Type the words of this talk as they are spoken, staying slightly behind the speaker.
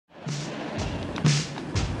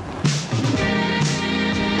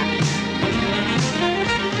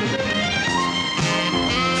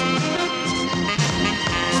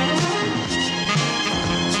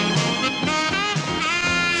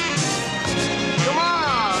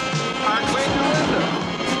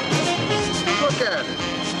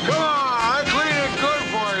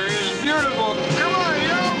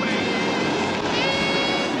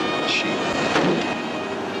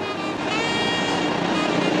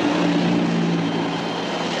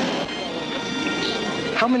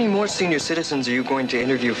How many more senior citizens are you going to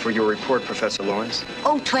interview for your report, Professor Lawrence?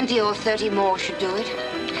 Oh, 20 or 30 more should do it.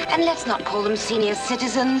 And let's not call them senior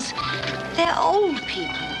citizens. They're old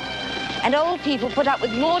people. And old people put up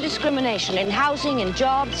with more discrimination in housing, in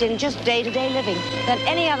jobs, in just day-to-day living than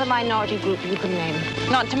any other minority group you can name.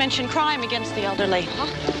 Not to mention crime against the elderly. Huh?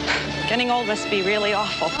 Getting old must be really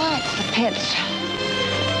awful. Oh, it's the pits.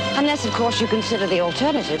 Unless, of course, you consider the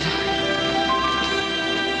alternative.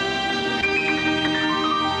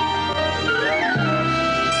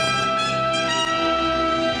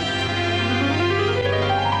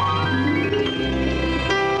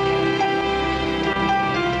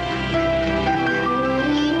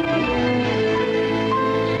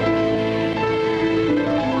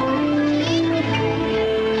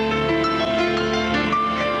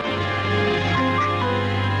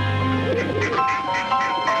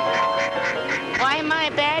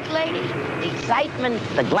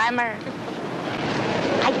 The glamour.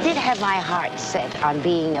 I did have my heart set on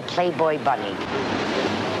being a Playboy bunny.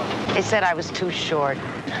 They said I was too short.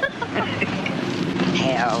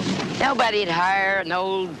 Hell, nobody'd hire an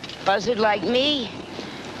old buzzard like me.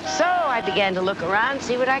 So I began to look around,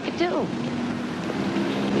 see what I could do.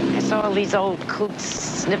 I saw all these old coots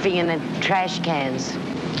sniffing in the trash cans.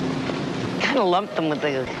 Kind of lumped them with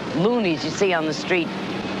the loonies you see on the street,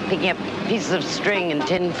 picking up pieces of string and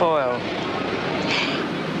tin foil.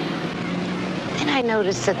 Then I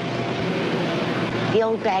noticed that the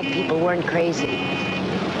old bag people weren't crazy.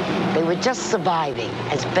 They were just surviving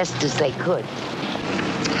as best as they could.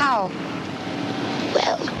 How?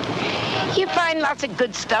 Well, you find lots of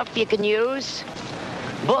good stuff you can use.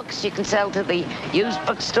 Books you can sell to the used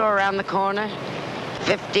bookstore around the corner.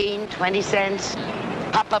 15, 20 cents.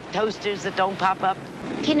 Pop-up toasters that don't pop up.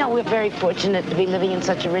 You know, we're very fortunate to be living in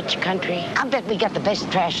such a rich country. I bet we got the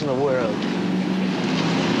best trash in the world.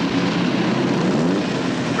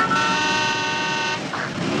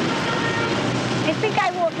 I think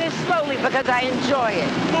I walk this slowly because I enjoy it.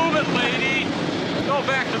 Move it, lady. Go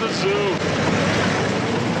back to the zoo.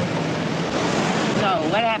 So,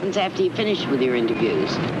 what happens after you finish with your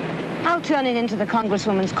interviews? I'll turn it into the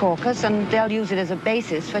Congresswoman's caucus, and they'll use it as a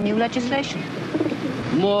basis for new legislation.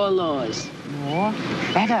 More laws. More?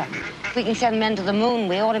 Better. If we can send men to the moon,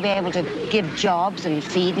 we ought to be able to give jobs and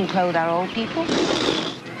feed and clothe our old people.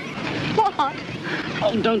 What?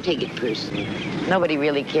 Oh, don't take it personally. Nobody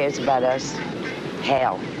really cares about us.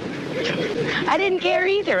 Hell. I didn't care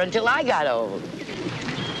either until I got old.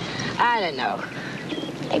 I don't know.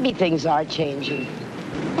 Maybe things are changing.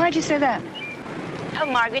 Why'd you say that? Oh,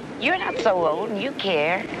 Margaret, you're not so old and you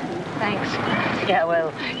care. Thanks. Yeah,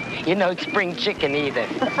 well, you're no spring chicken either.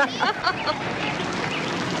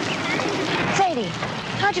 Sadie,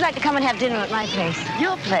 how'd you like to come and have dinner at my place?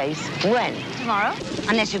 Your place? When? Tomorrow?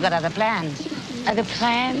 Unless you've got other plans. Other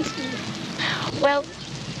plans? Well,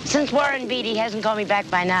 since Warren Beatty hasn't called me back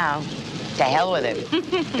by now, to hell with him.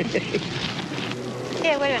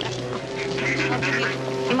 Here, wait a minute. I'll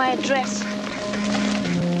give you my address.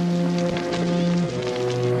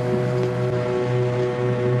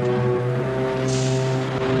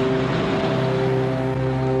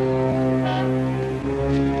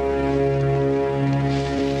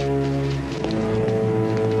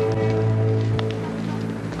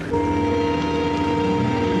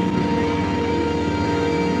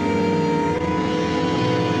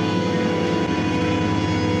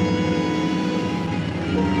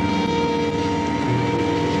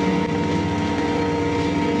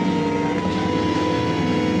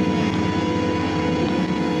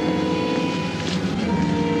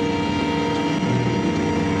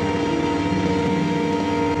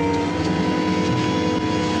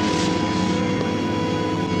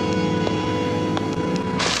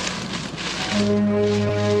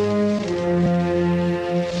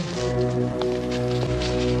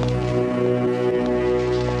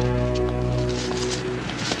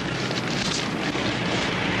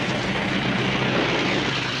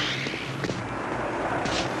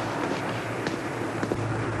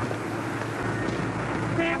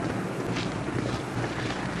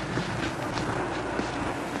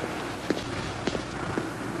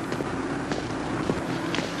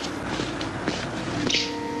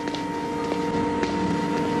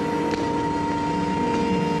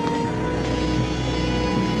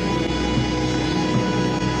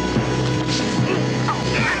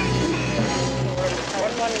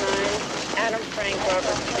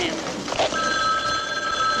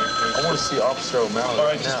 All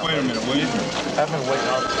right, just wait a minute, will you? I've been waiting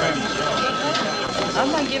all the time.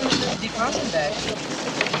 I'm not giving you the deposit back.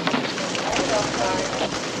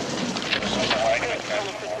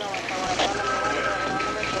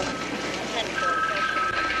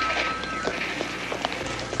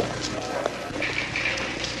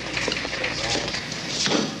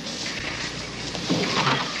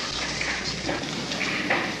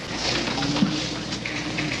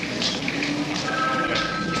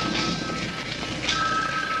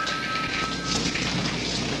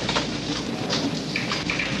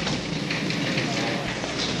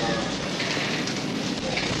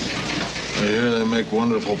 make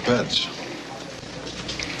wonderful pets.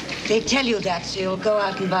 They tell you that, so you'll go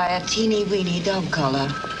out and buy a teeny-weeny dog collar.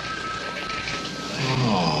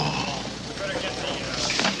 Oh.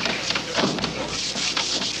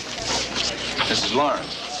 Mrs.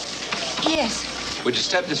 Lawrence, Yes. would you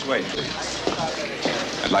step this way, please?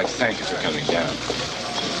 I'd like to thank you for coming down.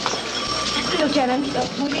 Lieutenant,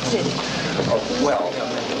 what is it?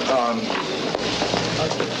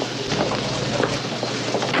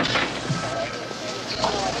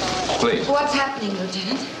 Please. What's happening,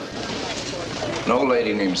 Lieutenant? An old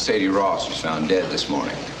lady named Sadie Ross was found dead this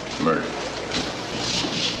morning. Murdered.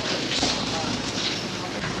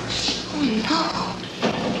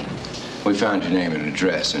 Oh, We found your name and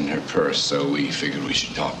address in her purse, so we figured we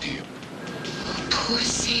should talk to you. no. Poor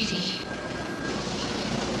Sadie.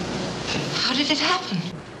 How did it happen?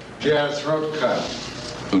 She had a throat cut.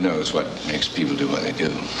 Who knows what makes people do what they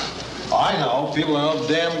do? I know. People are no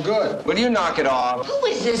damn good. Will you knock it off? Who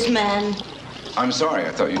is this man? I'm sorry,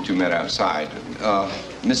 I thought you two met outside.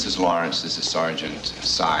 Mrs. Lawrence, this is Sergeant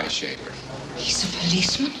Cy Shaper. He's a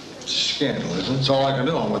policeman? It's a scandal, isn't it? It's all I can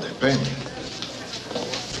do on what they pay me.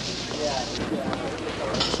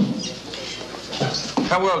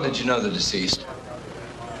 How well did you know the deceased?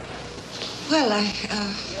 Well,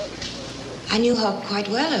 I knew her quite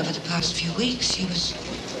well over the past few weeks. She was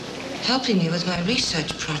helping me with my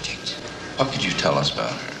research project. What could you tell us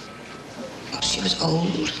about her? Well, she was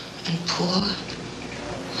old and poor.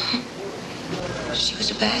 She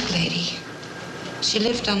was a bag lady. She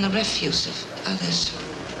lived on the refuse of others.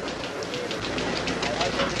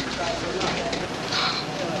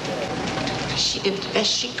 She did the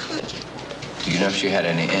best she could. Do you know if she had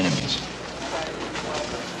any enemies?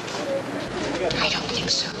 I don't think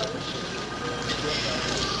so.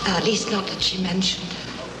 At least not that she mentioned.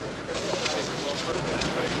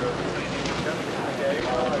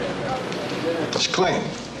 It's clean.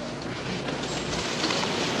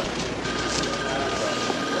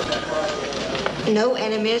 No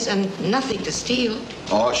enemies and nothing to steal.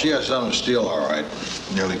 Oh, she has something to steal, all right.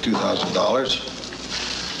 Nearly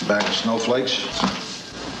 $2,000. Bag of snowflakes.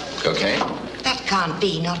 Cocaine? That can't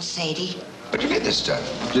be, not Sadie. Where'd you get this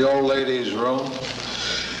stuff? The old lady's room.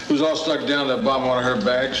 It was all stuck down to the bottom of one of her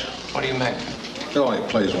bags. What do you make? It only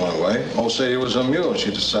plays one way. Old Sadie was a mule.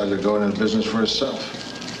 She decided to go into business for herself.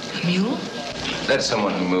 A mule? That's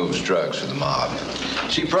someone who moves drugs for the mob.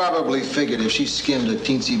 She probably figured if she skimmed a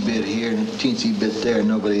teensy bit here and a teensy bit there,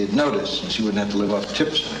 nobody would notice, and she wouldn't have to live off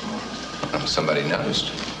tips anymore. Somebody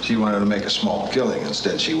noticed. She wanted to make a small killing.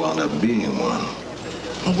 Instead, she wound up being one.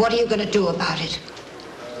 And what are you going to do about it?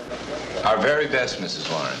 Our very best,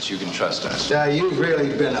 Mrs. Lawrence. You can trust us. Now, you've really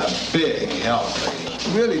been a big help, lady.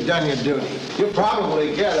 You've really done your duty. You'll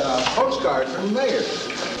probably get a postcard from the mayor.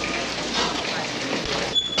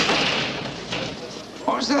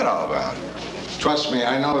 What was that all about? Trust me,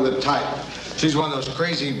 I know the type. She's one of those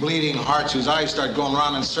crazy bleeding hearts whose eyes start going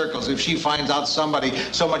around in circles if she finds out somebody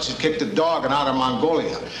so much as kicked a dog in outer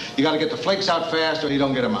Mongolia. You got to get the flakes out fast or you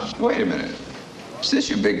don't get them out. Wait a minute. Is this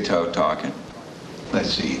your big toe talking? Let's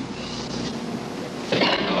see.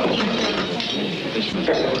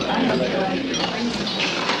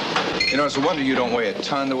 You know, it's a wonder you don't weigh a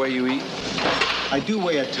ton the way you eat. I do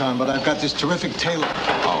weigh a ton, but I've got this terrific tailor.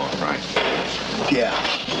 Oh, right. Yeah.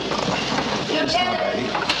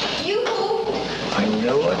 Lieutenant, you. I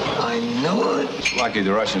know it. I know it. Lucky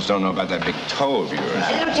the Russians don't know about that big toe of yours.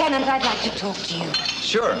 Lieutenant, I'd like to talk to you.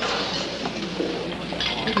 Sure.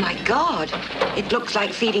 Oh, my God. It looks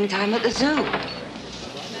like feeding time at the zoo.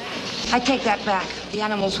 I take that back. The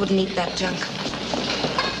animals wouldn't eat that junk.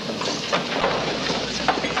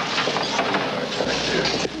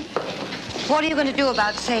 What are you going to do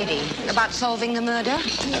about Sadie? About solving the murder?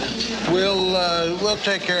 We'll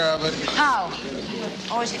take care of it. How?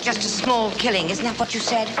 Or is it just a small killing? Isn't that what you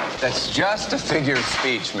said? That's just a figure of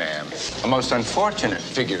speech, ma'am. A most unfortunate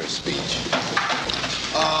figure of speech.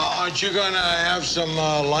 Aren't you going to have some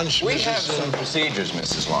lunch, We Mrs. have some procedures,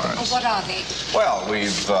 Mrs. Lawrence. Oh, what are they? Well,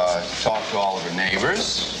 we've talked to all of her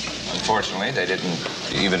neighbors. Unfortunately, they didn't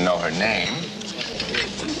even know her name.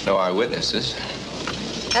 No eyewitnesses.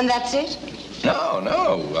 And that's it?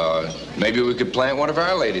 No. Maybe we could plant one of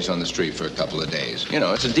our ladies on the street for a couple of days. You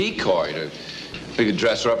know, it's a decoy. We could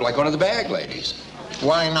dress her up like one of the bag ladies.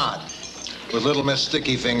 Why not? With little Miss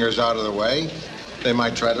Sticky Fingers out of the way, they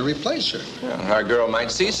might try to replace her. Yeah, our girl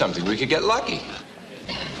might see something. We could get lucky.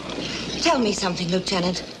 Tell me something,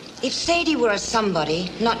 Lieutenant. If Sadie were a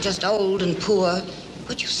somebody, not just old and poor,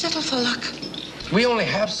 would you settle for luck? We only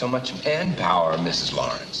have so much manpower, Mrs.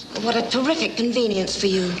 Lawrence. What a terrific convenience for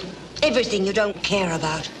you. Everything you don't care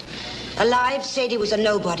about. Alive, Sadie was a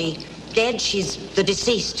nobody. dead, she's the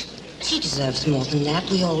deceased. She deserves more than that.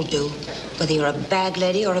 We all do. Whether you're a bag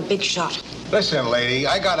lady or a big shot. Listen, lady,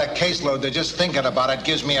 I got a caseload that just thinking about it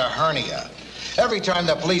gives me a hernia. Every time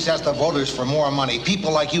the police ask the voters for more money,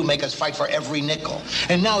 people like you make us fight for every nickel.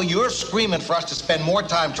 And now you're screaming for us to spend more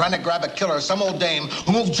time trying to grab a killer, some old dame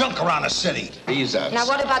who moved junk around the city. Jesus. Now,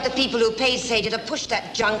 what about the people who paid Sager to push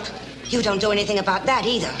that junk? You don't do anything about that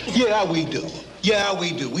either. Yeah, we do. Yeah,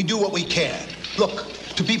 we do. We do what we can. Look,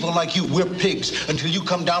 to people like you, we're pigs until you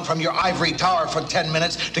come down from your ivory tower for 10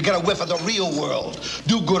 minutes to get a whiff of the real world.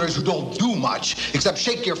 Do-gooders who don't do much, except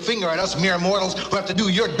shake your finger at us mere mortals who have to do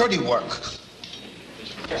your dirty work.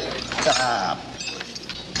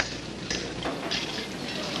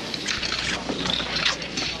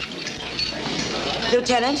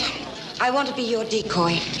 Lieutenant, I want to be your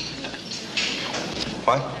decoy.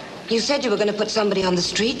 What? You said you were going to put somebody on the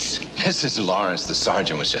streets. Mrs. Lawrence, the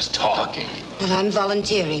sergeant was just talking. Well, I'm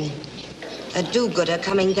volunteering. A do-gooder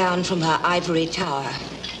coming down from her ivory tower.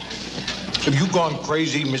 Have you gone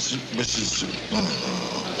crazy, Mrs.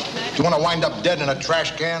 You want to wind up dead in a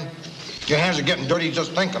trash can? Your hands are getting dirty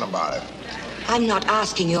just thinking about it. I'm not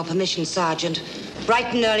asking your permission, Sergeant.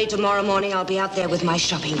 Bright and early tomorrow morning, I'll be out there with my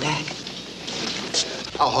shopping bag.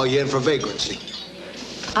 I'll haul you in for vagrancy.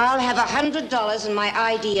 I'll have $100 and my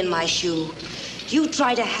ID in my shoe. You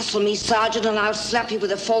try to hassle me, Sergeant, and I'll slap you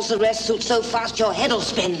with a false arrest suit so fast your head'll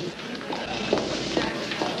spin.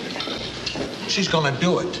 She's gonna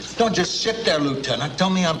do it. Don't just sit there, Lieutenant. Tell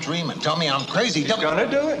me I'm dreaming. Tell me I'm crazy. She's gonna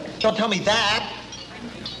do it. Don't tell me that.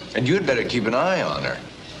 And you'd better keep an eye on her.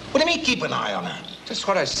 What do you mean keep an eye on her? Just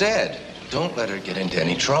what I said. Don't let her get into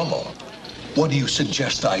any trouble. What do you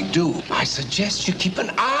suggest I do? I suggest you keep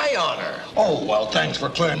an eye on her. Oh, well, thanks for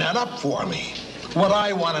clearing that up for me. What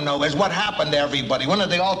I want to know is what happened to everybody. When did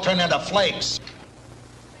they all turn into flakes?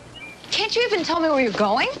 Can't you even tell me where you're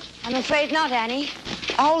going? I'm afraid not, Annie.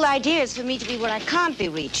 The whole idea is for me to be where I can't be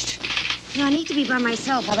reached. You know, I need to be by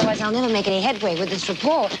myself, otherwise I'll never make any headway with this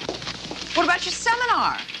report. What about your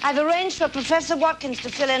seminar? I've arranged for Professor Watkins to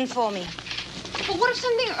fill in for me. But what if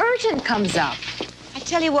something urgent comes up? I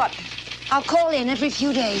tell you what, I'll call in every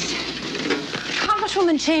few days.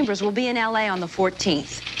 Congresswoman Chambers will be in L.A. on the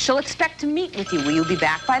 14th. She'll expect to meet with you. Will you be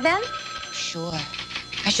back by then? Sure.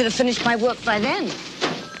 I should have finished my work by then.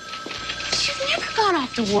 You've never gone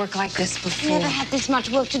off to work like this before. Never had this much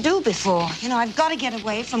work to do before. You know, I've got to get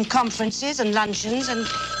away from conferences and luncheons and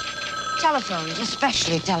telephones,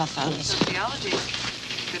 especially telephones. Sociology.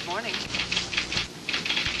 Good morning.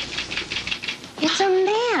 It's a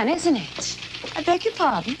man, isn't it? I beg your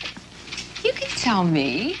pardon? You can tell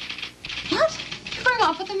me. What? You're going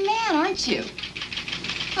off with a man, aren't you?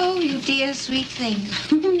 Oh, you dear, sweet thing.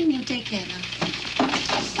 You take care now.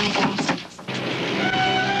 Bye, guys.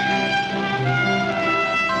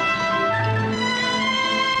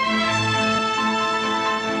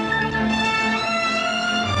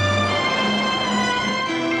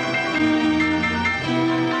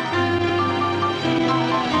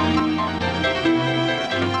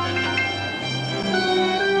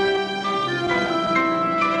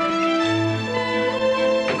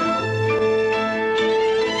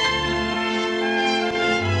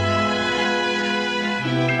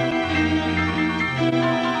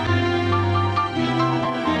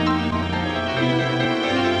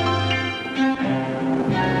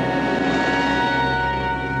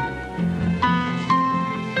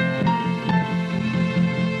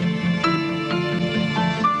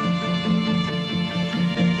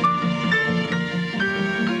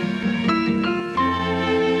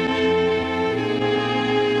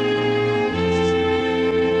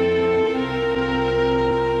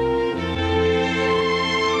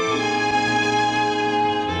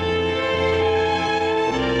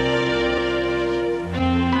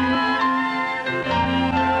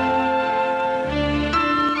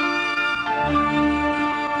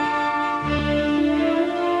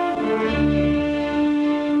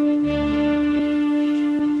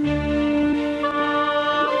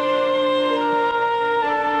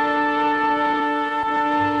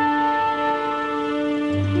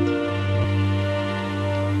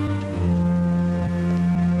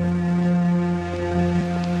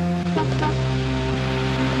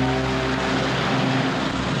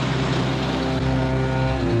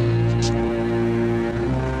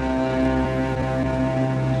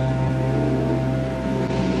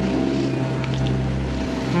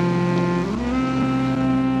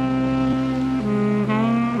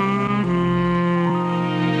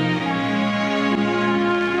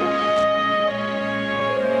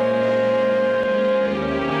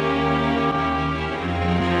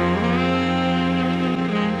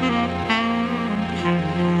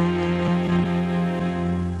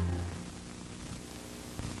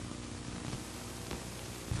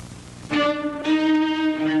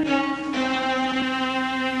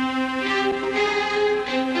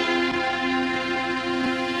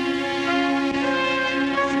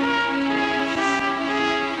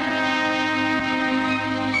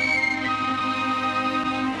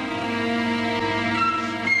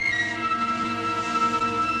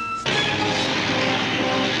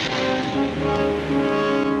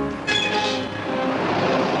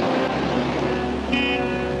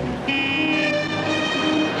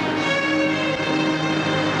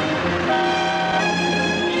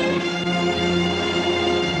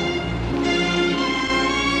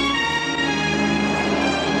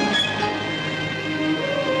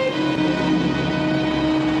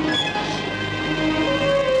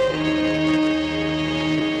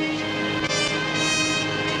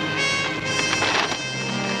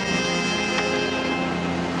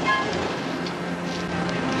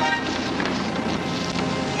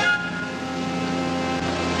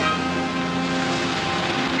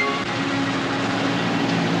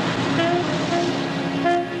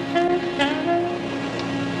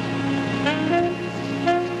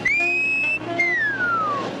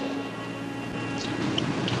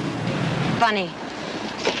 funny.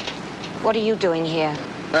 What are you doing here?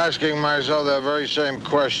 Asking myself that very same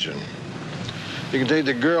question. You can take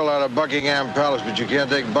the girl out of Buckingham Palace, but you can't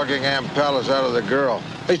take Buckingham Palace out of the girl.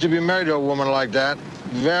 I used to be married to a woman like that.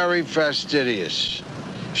 Very fastidious.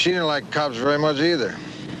 She didn't like cops very much either.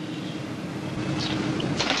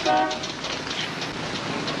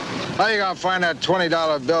 How you gonna find that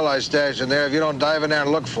 $20 bill I stashed in there if you don't dive in there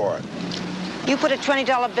and look for it? You put a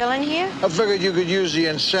 $20 bill in here? I figured you could use the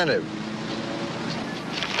incentive.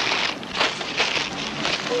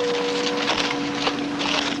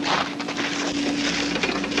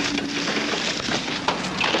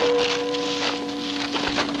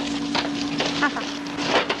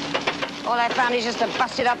 All I found is just a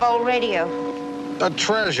busted up old radio. A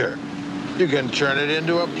treasure. You can turn it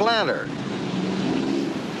into a planter.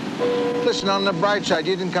 Listen, on the bright side,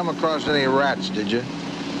 you didn't come across any rats, did you?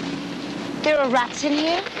 There are rats in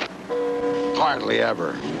here? Hardly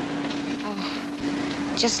ever.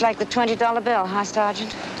 Oh, just like the $20 bill, huh,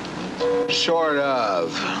 Sergeant? Sort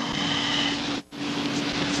of.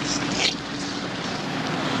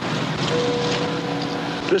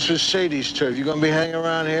 This is Sadie's turf. You gonna be hanging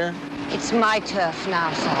around here? It's my turf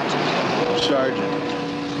now, Sergeant.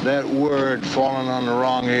 Sergeant, that word falling on the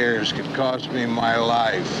wrong ears could cost me my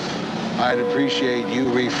life. I'd appreciate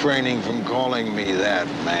you refraining from calling me that,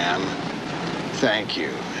 man. Thank you.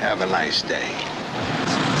 Have a nice day.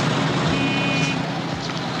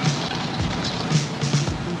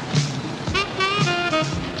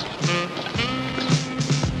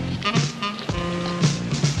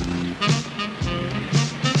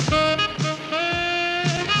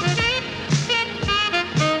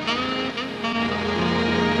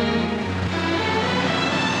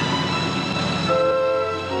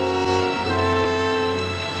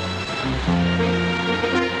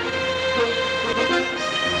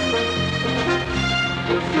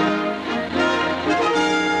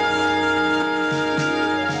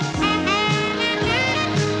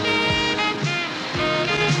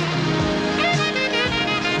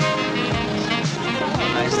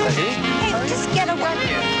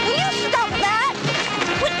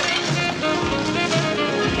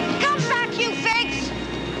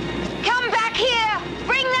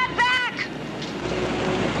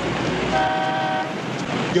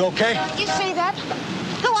 You okay? You see that?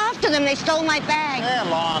 Go after them. They stole my bag. They're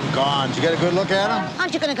long gone. Did you get a good look at them?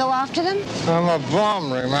 Aren't you going to go after them? I'm a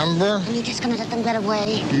bum, remember? And you're just going to let them get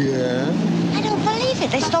away? Yeah. I don't believe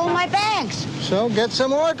it. They stole my bags. So get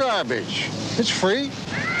some more garbage. It's free.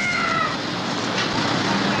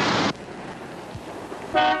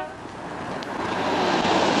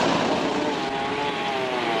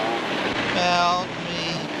 Help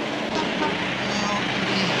me. Help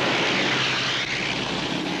me.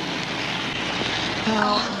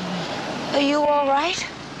 Are you all right? Help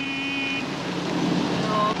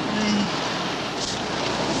me.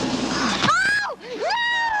 Oh!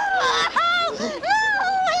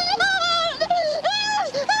 No!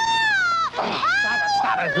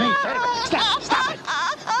 Stop it, please. Stop it.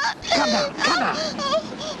 Come down.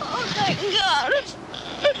 Oh, thank God.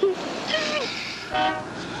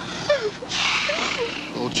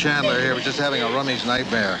 Old Chandler here was just having a rummy's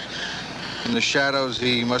nightmare. In the shadows,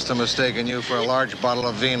 he must have mistaken you for a large bottle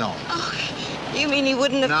of vino. Oh, you mean he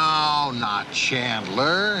wouldn't have... No, not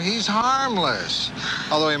Chandler. He's harmless.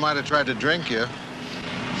 Although he might have tried to drink you.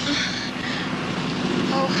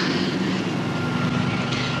 Oh.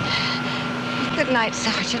 Good night,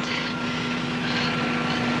 Sergeant.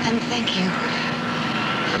 And thank you.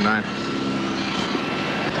 Good night.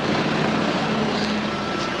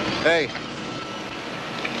 Hey.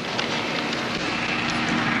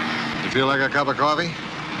 You feel like a cup of coffee?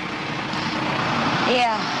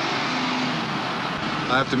 Yeah.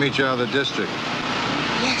 I have to meet you out of the district.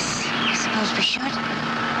 Yes, I suppose we should.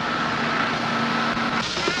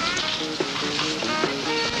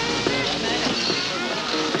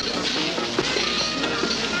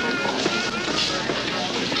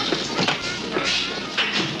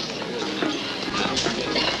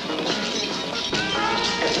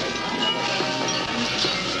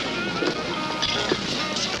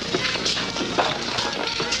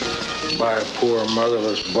 Buy a poor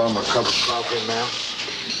motherless bum a cup of coffee, ma'am.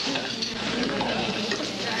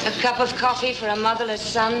 A cup of coffee for a motherless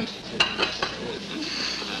son?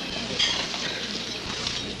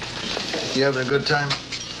 You having a good time?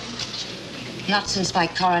 Not since my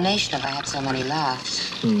coronation have I had so many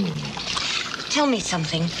laughs. Tell me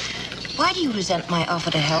something. Why do you resent my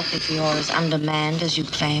offer to help if you're as undermanned as you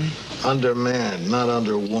claim? Undermanned, not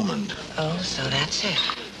underwomaned. Oh, so that's it.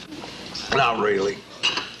 Not really.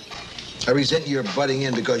 I resent your butting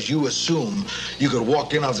in because you assume you could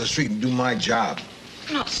walk in off the street and do my job.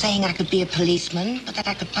 I'm not saying I could be a policeman, but that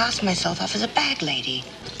I could pass myself off as a bag lady.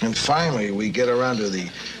 And finally, we get around to the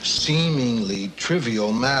seemingly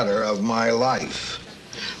trivial matter of my life.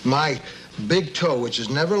 My big toe, which has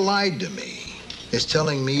never lied to me, is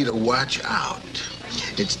telling me to watch out.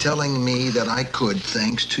 It's telling me that I could,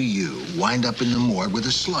 thanks to you, wind up in the morgue with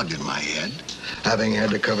a slug in my head, having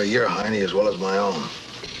had to cover your hiney as well as my own.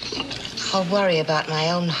 I'll worry about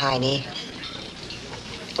my own hiney.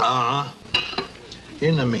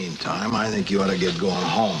 In the meantime, I think you ought to get going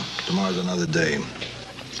home. Tomorrow's another day.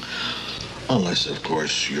 Unless, of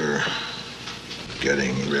course, you're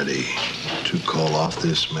getting ready to call off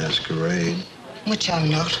this masquerade. Which I'm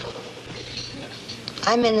not.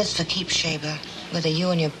 I'm in this for keeps, Shaver, whether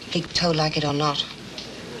you and your big toe like it or not.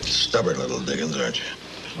 Stubborn little Dickens, aren't you?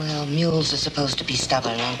 Well, mules are supposed to be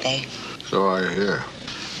stubborn, aren't they? So I hear.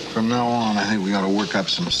 From now on, I think we ought to work up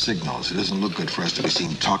some signals. It doesn't look good for us to be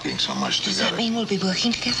seen talking so much together. Does that mean we'll be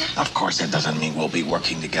working together? Of course, it doesn't mean we'll be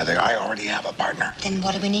working together. I already have a partner. Then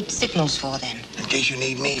what do we need signals for, then? In case you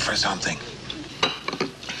need me for something.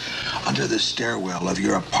 Under the stairwell of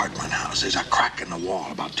your apartment house, there's a crack in the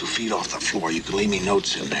wall about 2 feet off the floor. You can leave me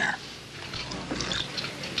notes in there.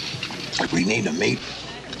 If we need to meet,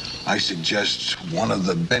 I suggest one of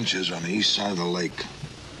the benches on the east side of the lake.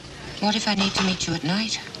 What if I need to meet you at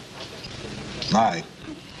night? Night?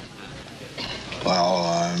 Well,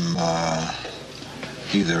 I'm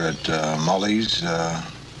either at Mully's,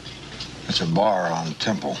 it's a bar on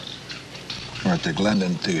Temple, or at the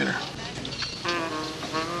Glendon Theater.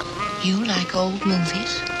 You like old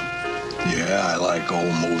movies? Yeah, I like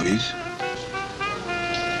old movies.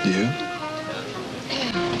 You?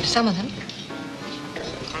 Some of them.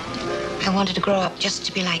 I wanted to grow up just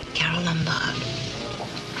to be like Carol Lombard.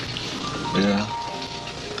 Yeah.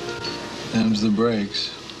 Them's the breaks.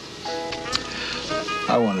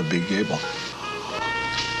 I want to be Gable.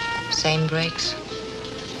 Same breaks.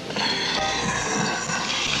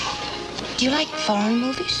 Do you like foreign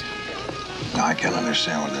movies? No, I can't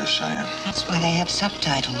understand what they're saying. That's why they have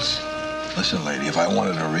subtitles. Listen, lady, if I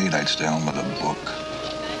wanted to read, I'd stay home with a book.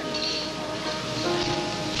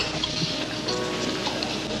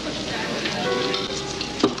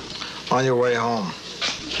 On your way home,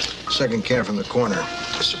 second can from the corner.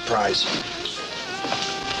 A surprise.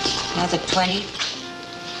 Another 20?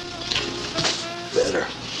 Better.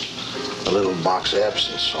 A little box of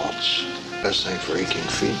Epsom salts. Best thing for aching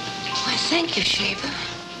feet. Why, thank you, Shaver.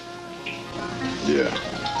 Yeah.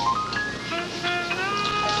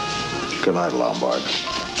 Good night, Lombard.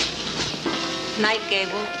 Night,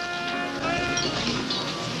 Gable.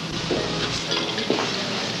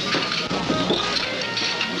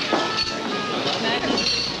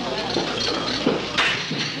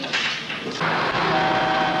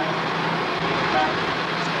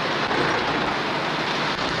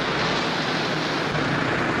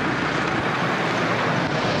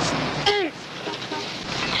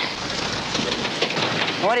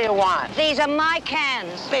 What do you want? These are my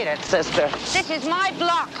cans. Beat it, sister. This is my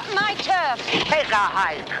block, my turf. Take a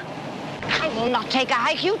hike. I will not take a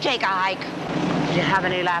hike. You take a hike. Do you have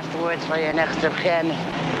any last words for your next of kin?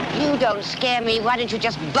 You don't scare me. Why don't you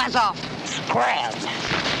just buzz off? Scram.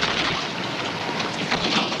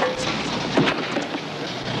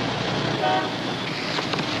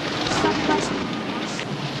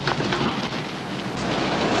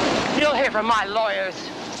 You'll hear from my lawyers.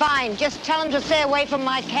 Fine. Just tell them to stay away from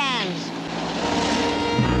my cans.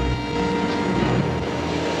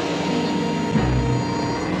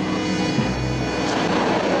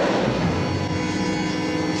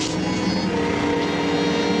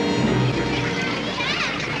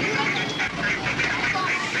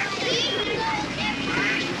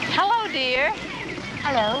 Hello, dear.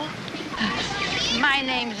 Hello. My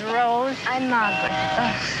name's Rose. I'm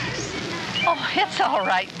Margaret. Oh, it's all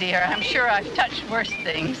right, dear. I'm sure I've touched worse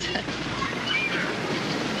things.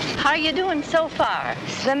 How are you doing so far?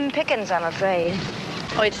 Slim pickings, I'm afraid.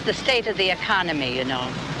 Oh, it's the state of the economy, you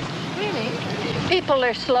know. Really? People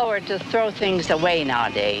are slower to throw things away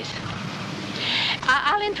nowadays.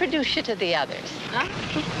 I'll introduce you to the others. Huh?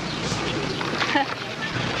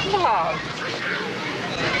 Mom.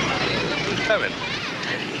 Kevin.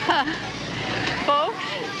 Folks,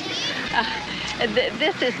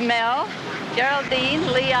 this is Mel,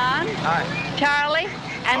 Geraldine, Leon, Hi. Charlie,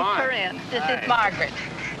 and Hi. Corinne. This Hi. is Margaret.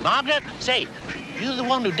 Margaret, say, you the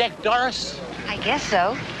one who decked Doris? I guess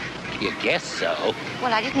so. You guess so.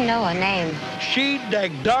 Well, I didn't know her name. She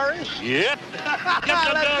decked Doris? Yep. Give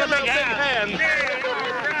her a big hand.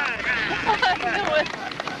 I knew it.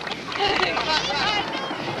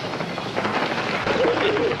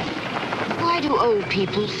 Why do old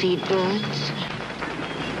people feed birds?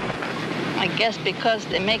 I guess because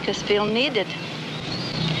they make us feel needed.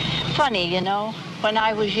 Funny, you know, when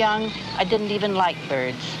I was young, I didn't even like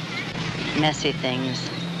birds. Messy things.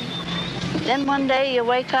 Then one day you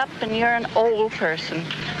wake up and you're an old person,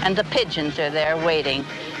 and the pigeons are there waiting,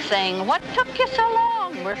 saying, "What took you so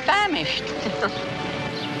long? We're famished."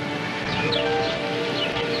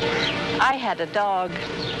 I had a dog,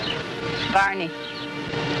 Barney.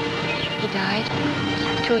 He died?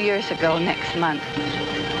 2 years ago next month.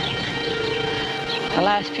 The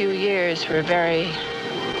last few years were very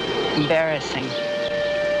embarrassing.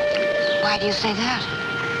 Why do you say that?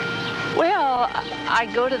 Well, I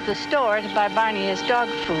go to the store to buy Barney his dog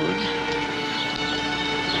food.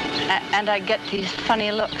 And I get these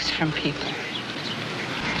funny looks from people.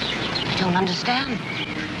 I don't understand.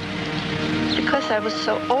 Because I was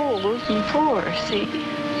so old and poor, see?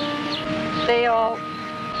 They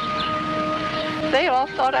all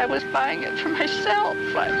thought I was buying it for myself.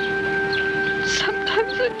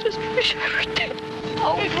 Sometimes I just wish I were dead.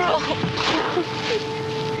 Oh,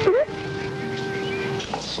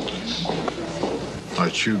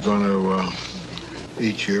 Aren't you going to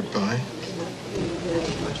eat your pie?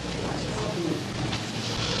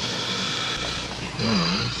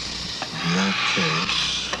 In that case...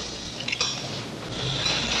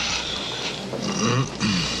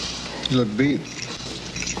 You look beat.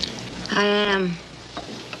 I am.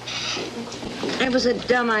 It was a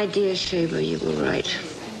dumb idea, Shaver. You were right.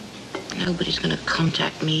 Nobody's going to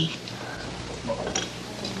contact me.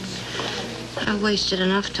 I wasted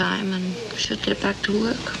enough time and should get back to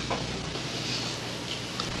work.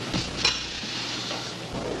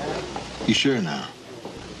 You sure now?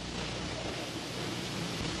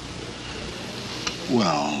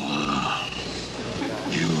 Well,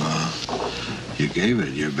 you gave it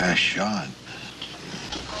your best shot.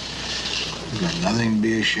 You got nothing to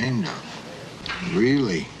be ashamed of.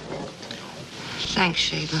 Really. Thanks,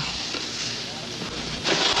 Shaver.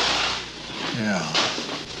 Yeah.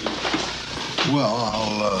 Well,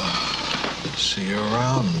 I'll see you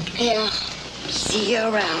around. Yeah, see you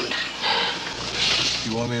around.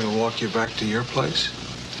 You want me to walk you back to your place?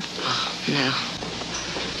 No.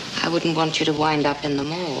 I wouldn't want you to wind up in the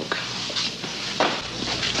morgue.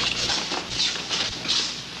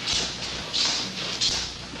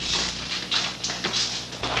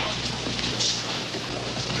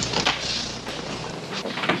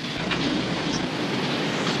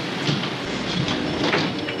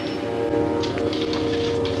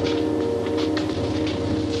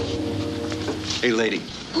 Hey, lady.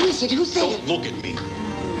 Who is it? Who's there? Don't look at me.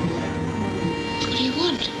 What do you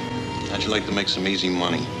want? How'd you like to make some easy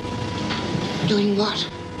money? Doing what?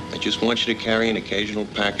 I just want you to carry an occasional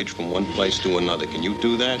package from one place to another. Can you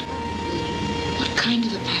do that? What kind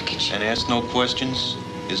of a package? And ask no questions?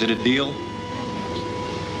 Is it a deal?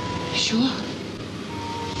 Sure.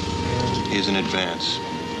 Here's an advance.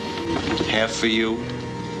 Half for you.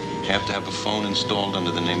 Have to have a phone installed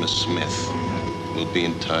under the name of Smith. We'll be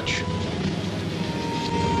in touch.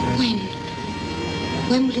 When?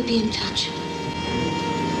 When will you be in touch?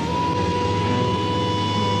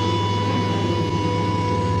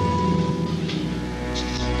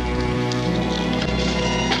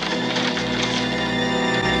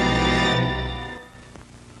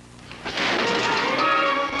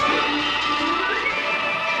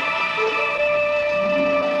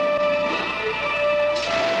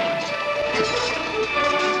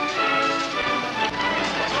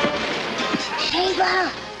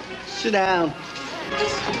 Sit down.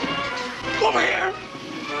 Over here.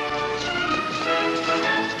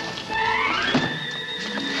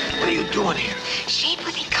 What are you doing here?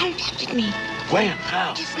 Shaver, they contacted me. When?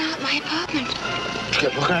 How? Just now at my apartment.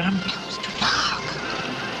 Get look at him. No, it's too dark.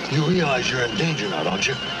 You realize you're in danger now, don't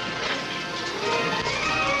you?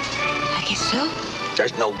 I guess so.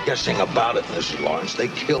 There's no guessing about it, Mrs. Lawrence. They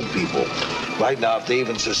kill people. Right now, if they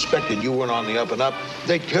even suspected you weren't on the up and up,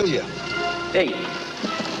 they'd kill you. Hey,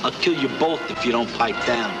 I'll kill you both if you don't pipe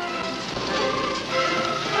down.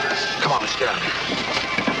 Come on, let's get out of here.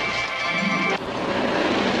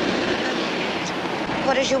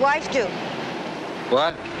 What does your wife do?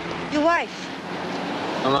 What? Your wife.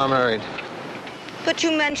 I'm not married. But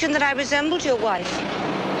you mentioned that I resembled your wife.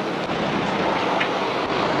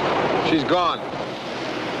 She's gone.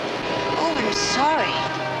 Oh, I'm sorry.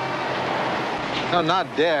 No, not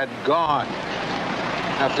dead. Gone.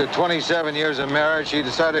 After 27 years of marriage, she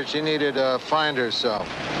decided she needed to find herself.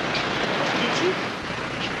 Did you?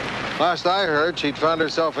 Last I heard, she'd found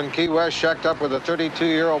herself in Key West, shacked up with a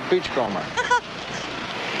 32-year-old beachcomber.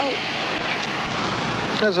 Oh.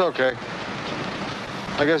 That's okay.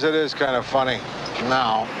 I guess it is kind of funny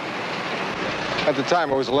now. At the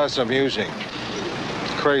time, it was less amusing.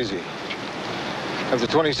 It's crazy. After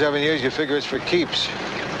 27 years, you figure it's for keeps.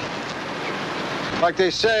 Like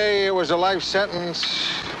they say, it was a life sentence,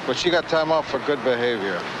 but she got time off for good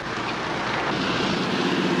behavior.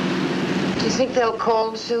 Do you think they'll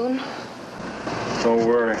call soon? Don't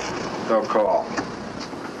worry. They'll call.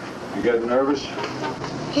 You getting nervous?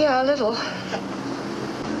 Yeah, a little.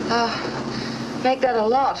 Make that a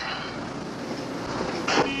lot.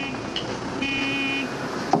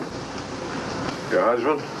 Your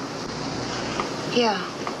husband? Yeah.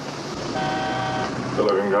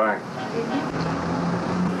 Good-looking guy.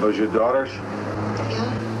 Mm-hmm. Those your daughters? Yeah.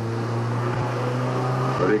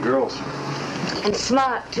 Pretty girls. And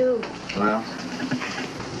smart, too. Well?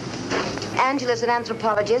 Angela's an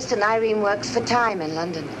anthropologist, and Irene works for Time in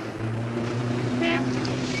London.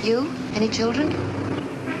 You? Any children?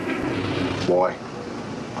 Boy.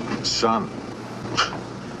 Son.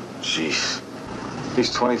 Jeez.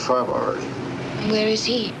 He's 25 already. Where is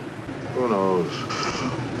he? Who knows?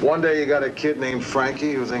 One day you got a kid named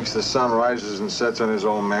Frankie who thinks the sun rises and sets on his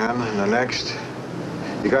old man, and the next,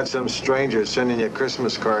 you got some stranger sending you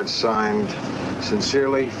Christmas cards signed,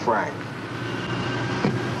 Sincerely, Frank.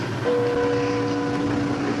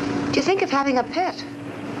 Do you think of having a pet?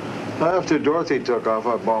 After Dorothy took off,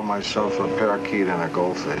 I bought myself a parakeet and a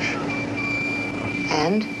goldfish.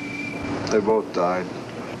 And? They both died.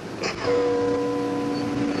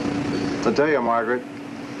 I tell you, Margaret.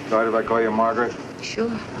 Right if I call you Margaret?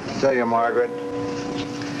 Sure. I tell you, Margaret.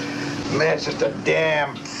 A man's just a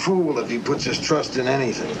damn fool if he puts his trust in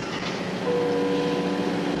anything.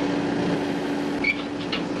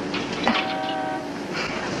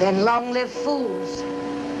 Then long live fools.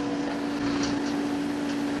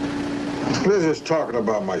 They're just talking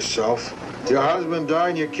about myself. Your husband died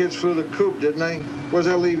and your kids flew the coop, didn't they? Where's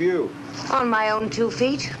that leave you? On my own 2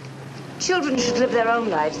 feet. Children should live their own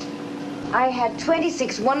lives. I had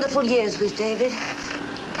 26 wonderful years with David.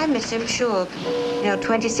 I miss him, sure. You know,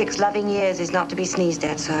 26 loving years is not to be sneezed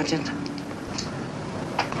at, Sergeant.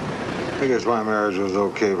 I guess my marriage was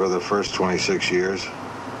okay for the first 26 years.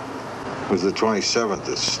 It was the 27th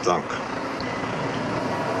that stunk.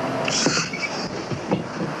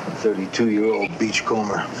 32-year-old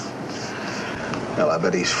beachcomber. Well, I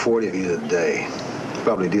bet he's 40 of these a day.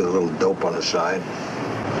 Probably deal a little dope on the side.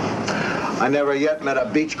 I never yet met a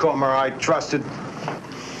beachcomber I trusted.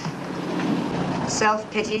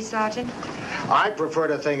 Self-pity, Sergeant? I prefer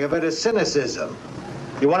to think of it as cynicism.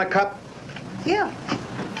 You want a cup? Yeah.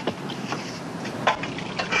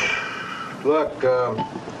 Look,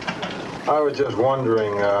 I was just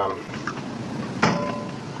wondering,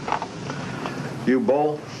 you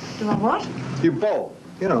bowl? You want what? You bowl.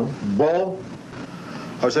 You know, bowl.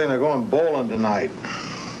 I was saying they're going bowling tonight.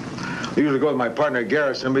 I usually go with my partner,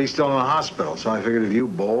 Garrison, but he's still in the hospital. So I figured if you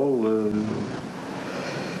bowl,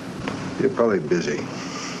 you're probably busy.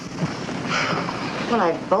 Well,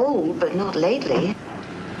 I've bowled, but not lately.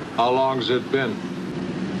 How long's it been?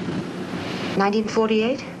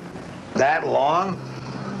 1948? That long?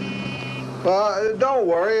 Don't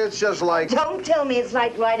worry, it's just like... Don't tell me it's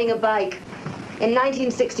like riding a bike. In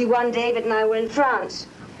 1961, David and I were in France.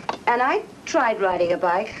 And I tried riding a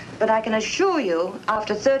bike, but I can assure you,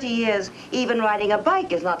 after 30 years, even riding a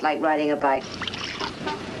bike is not like riding a bike.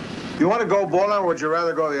 You want to go bowling, or would you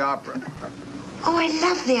rather go to the opera? Oh, I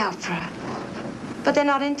love the opera. But they're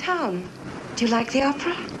not in town. Do you like the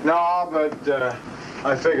opera? No, but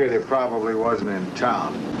I figured it probably wasn't in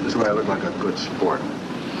town. This way I look like a good sport.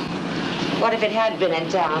 What if it had been in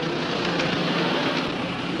town?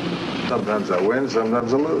 Sometimes I win,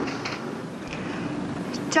 sometimes I lose.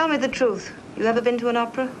 Tell me the truth. You ever been to an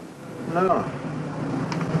opera? No.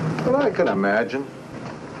 Well, I can imagine.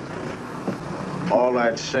 All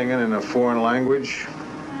that singing in a foreign language.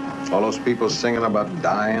 All those people singing about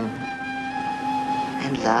dying.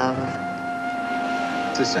 And love.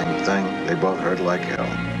 It's the same thing. They both hurt like hell.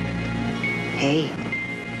 Hey.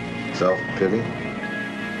 Self-pity?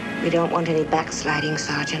 We don't want any backsliding,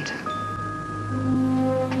 Sergeant.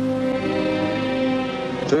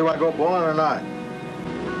 So you want to go bowling or not?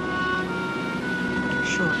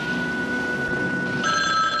 Sure.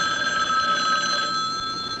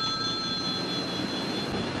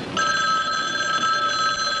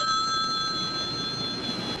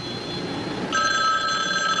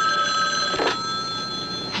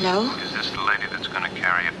 Hello? Is this the lady that's going to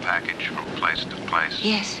carry a package from place to place?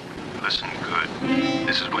 Yes. Listen good.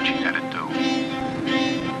 This is what you gotta do.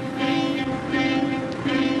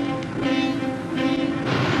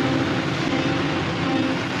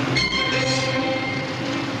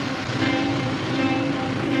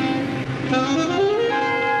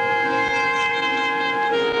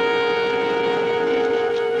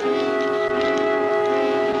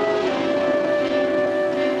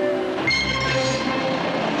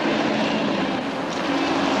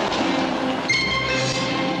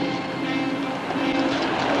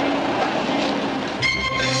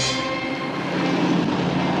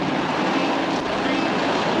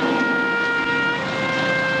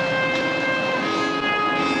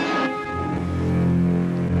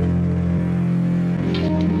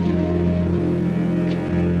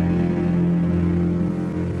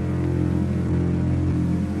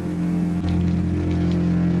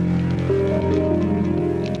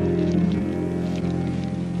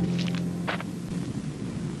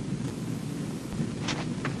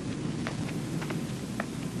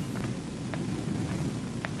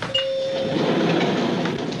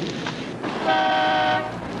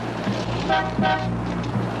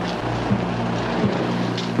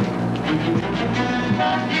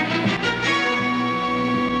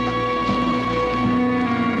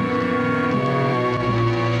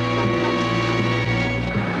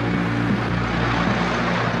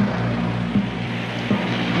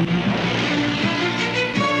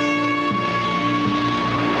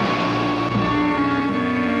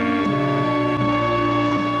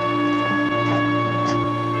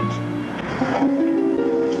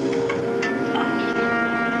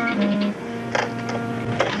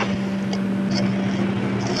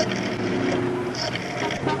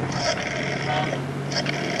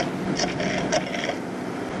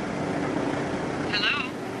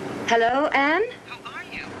 Hello, Anne? How are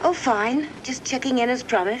you? Oh, fine. Just checking in as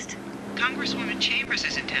promised. Congresswoman Chambers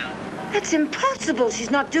is in town. That's impossible. She's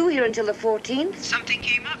not due here until the 14th. Something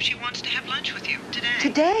came up. She wants to have lunch with you today.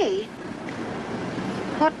 Today?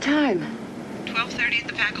 What time? 12:30 at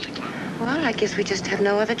the faculty club. Well, I guess we just have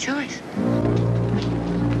no other choice.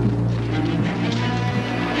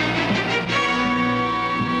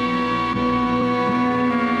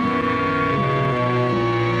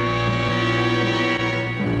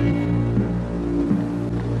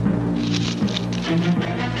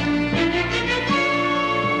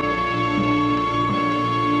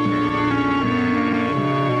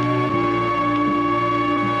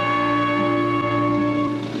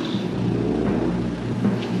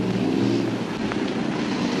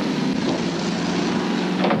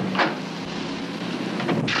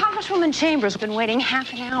 Chambers been waiting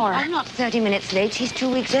half an hour. I'm not 30 minutes late. She's 2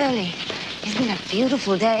 weeks early. Isn't it a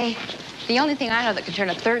beautiful day? The only thing I know that can turn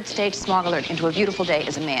a third-stage smog alert into a beautiful day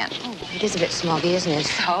is a man. Oh, it is a bit smoggy, isn't it?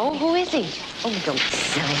 So? Who is he? Oh, don't be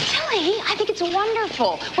silly. Silly? I think it's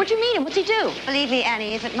wonderful. Where'd you meet him? What's he do? Believe me,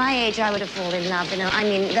 Annie, if at my age I would have fallen in love, you know, I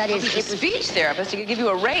mean, that is... He's a speech therapist. He could give you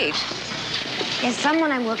a rate. There's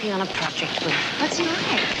someone I'm working on a project with. What's he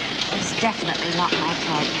like? It's definitely not my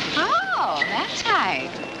type. Oh, that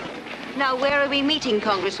type. Now, where are we meeting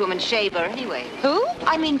Congresswoman Shaver, anyway? Who?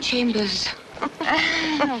 I mean Chambers.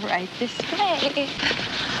 Right this way.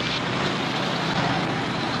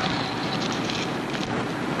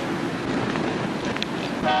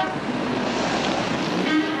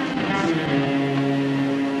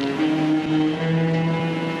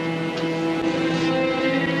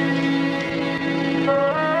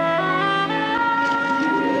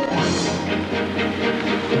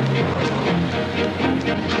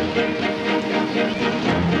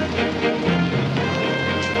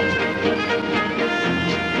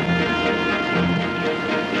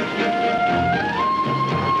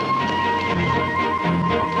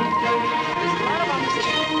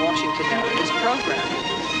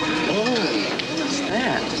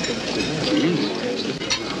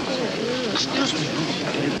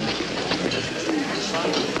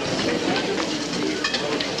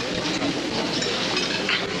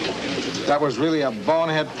 That was really a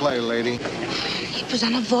bonehead play, lady. It was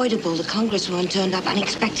unavoidable. The congresswoman turned up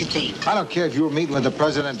unexpectedly. I don't care if you were meeting with the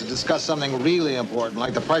president to discuss something really important,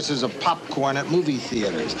 like the prices of popcorn at movie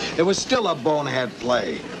theaters. It was still a bonehead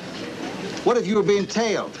play. What if you were being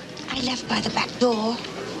tailed? I left by the back door.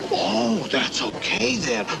 Oh, that's okay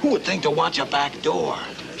then. Who would think to watch a back door?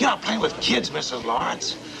 You're not playing with kids, Mrs.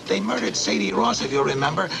 Lawrence. They murdered Sadie Ross, if you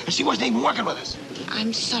remember, and she wasn't even working with us.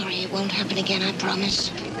 I'm sorry. It won't happen again, I promise.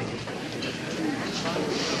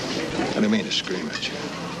 I didn't mean to scream at you.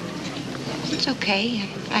 It's okay.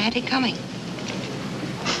 I had it coming.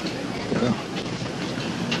 Well,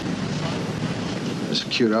 it's a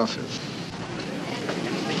cute outfit.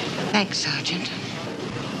 Thanks, Sergeant.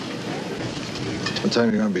 What time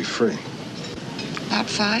are you going to be free? About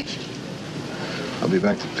 5. I'll be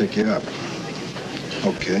back to pick you up.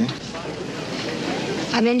 Okay.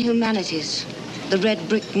 I'm in Humanities. The red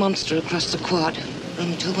brick monster across the quad.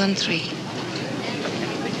 Room 213.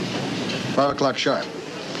 5 o'clock sharp.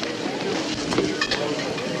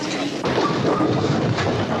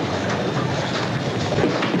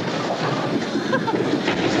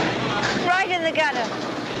 Right in the gutter.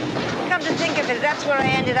 Come to think of it, that's where I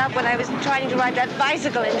ended up when I was trying to ride that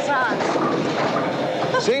bicycle in France.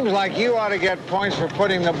 Seems like you ought to get points for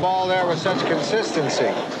putting the ball there with such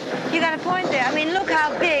consistency. You got a point there. I mean, look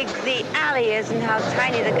how big the alley is and how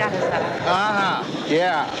tiny the gutters are. Uh-huh.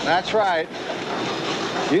 Yeah, that's right.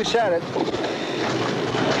 You said it.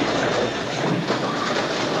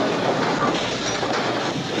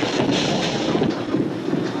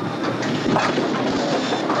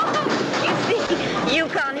 You see, you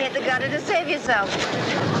can't hit the gutter to save yourself.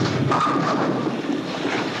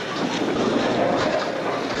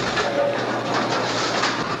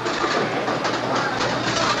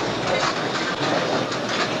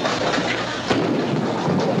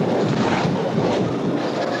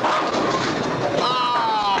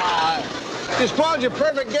 You spoiled your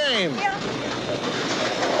perfect game. Yeah.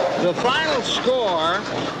 The final score,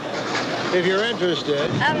 if you're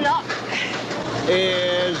interested. I'm not.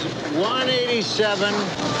 is 187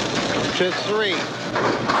 to 3.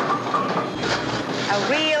 A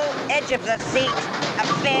real edge-of-the-seat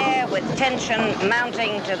affair with tension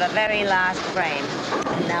mounting to the very last frame.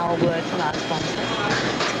 And now a word from our sponsor.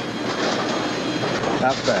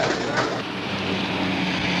 Not bad.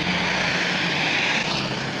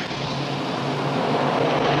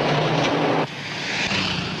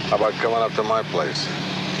 How about coming up to my place?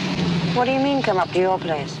 What do you mean, come up to your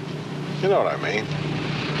place? You know what I mean.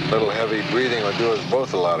 A little heavy breathing will do us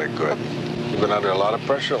both a lot of good. You've been under a lot of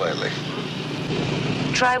pressure lately.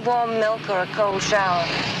 Try warm milk or a cold shower.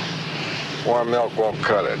 Warm milk won't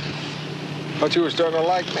cut it. Thought you were starting to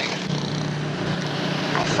like me.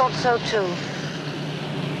 I thought so, too.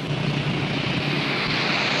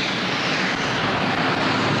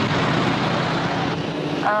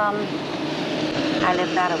 I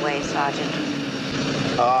live that away, Sergeant.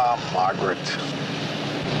 Ah, Margaret.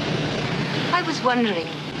 I was wondering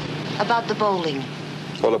about the bowling.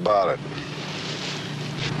 What about it?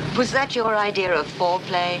 Was that your idea of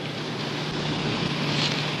foreplay?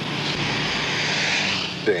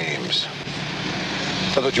 Dames.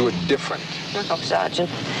 I thought you were different. Oh, Sergeant,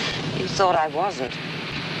 you thought I wasn't.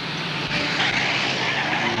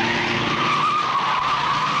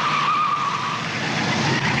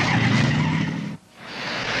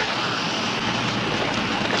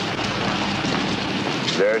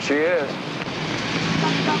 There she is.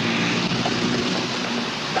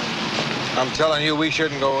 I'm telling you, we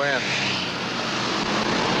shouldn't go in.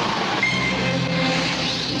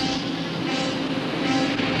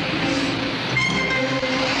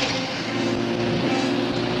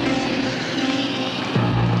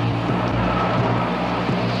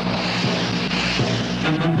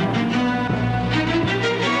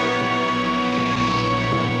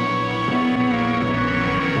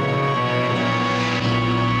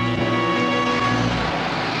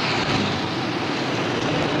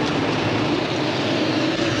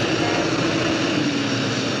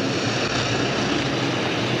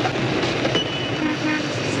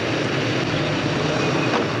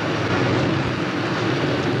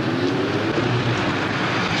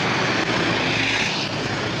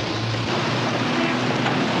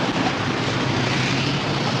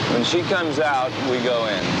 When she comes out, we go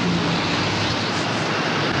in.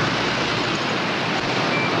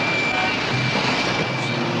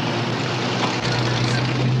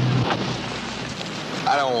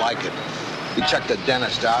 I don't like it. We checked the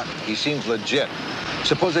dentist out. He seems legit.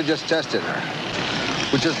 Suppose they just tested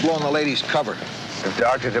her. We're just blowing the lady's cover. If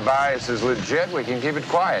Dr. Tobias is legit, we can keep it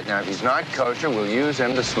quiet. Now, if he's not kosher, we'll use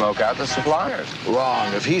him to smoke out the suppliers.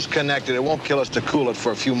 Wrong. If he's connected, it won't kill us to cool it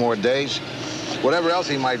for a few more days. Whatever else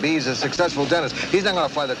he might be, he's a successful dentist. He's not going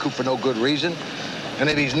to fly the coop for no good reason. And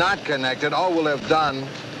if he's not connected, all we'll have done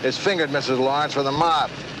is fingered Mrs. Lawrence for the mob.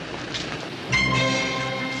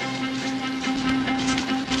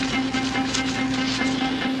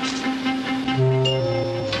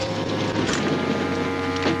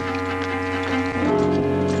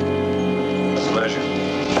 Pleasure.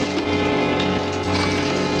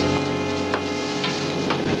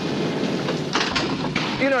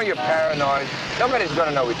 You know you're paranoid. Nobody's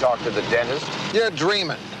gonna know we talked to the dentist. You're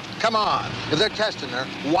dreaming. Come on. If they're testing her,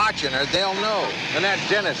 watching her, they'll know. And that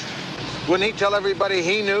dentist, wouldn't he tell everybody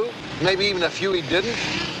he knew? Maybe even a few he didn't?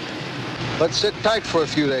 Let's sit tight for a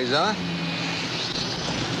few days, huh?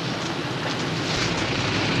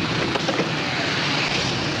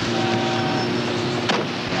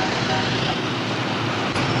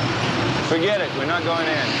 Forget it. We're not going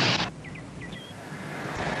in.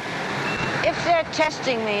 If they're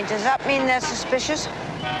testing me, does that mean they're suspicious?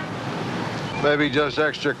 Maybe just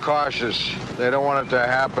extra cautious. They don't want it to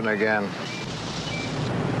happen again.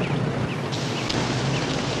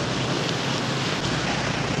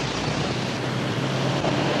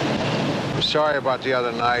 I'm sorry about the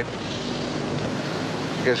other night.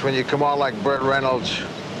 I guess when you come on like Burt Reynolds,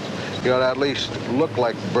 you ought to at least look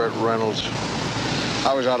like Burt Reynolds.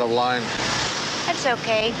 I was out of line. That's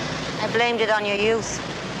okay. I blamed it on your youth.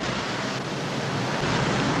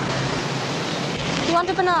 You want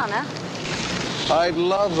a banana? I'd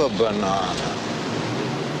love a banana.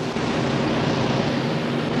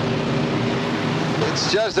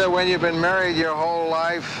 It's just that when you've been married your whole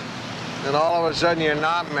life, and all of a sudden you're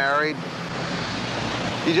not married,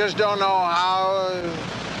 you just don't know how.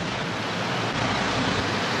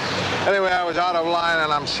 Anyway, I was out of line,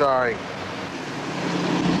 and I'm sorry.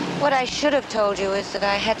 What I should have told you is that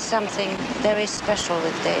I had something very special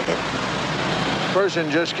with David. A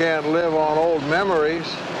person just can't live on old memories.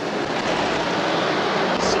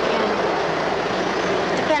 Yes, you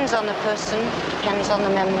can. Depends on the person, depends on the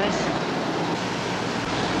memories.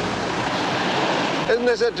 Isn't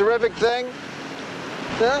this a terrific thing?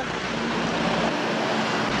 Huh?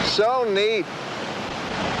 So neat.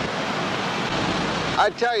 I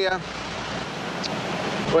tell you,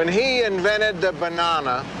 when he invented the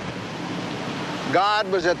banana, God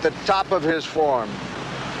was at the top of his form.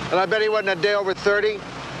 And I bet he wasn't a day over 30.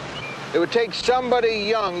 It would take somebody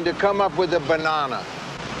young to come up with a banana.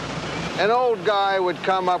 An old guy would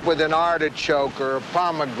come up with an artichoke or a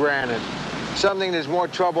pomegranate, something that's more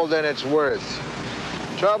trouble than it's worth.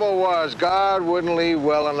 Trouble was, God wouldn't leave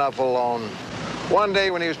well enough alone. One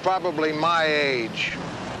day when he was probably my age,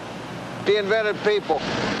 he invented people.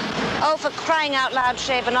 Oh, for crying out loud,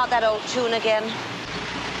 Shaver, not that old tune again.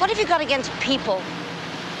 What have you got against people?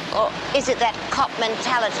 Or is it that cop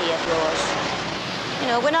mentality of yours? You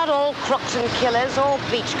know, we're not all crooks and killers or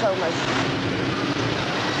beachcombers.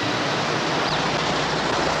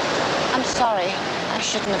 I'm sorry. I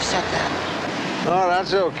shouldn't have said that. Oh,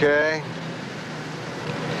 that's okay.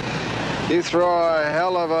 You throw a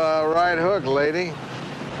hell of a right hook, lady.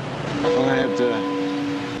 I'm gonna have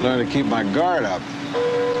to learn to keep my guard up.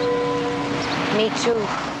 Me too.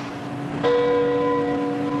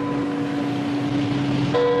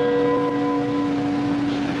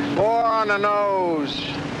 Four on the nose.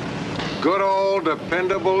 Good old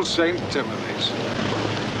dependable St. Timothy's.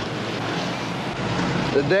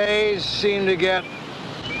 The days seem to get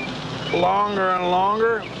longer and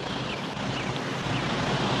longer,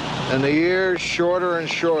 and the years shorter and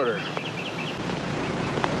shorter.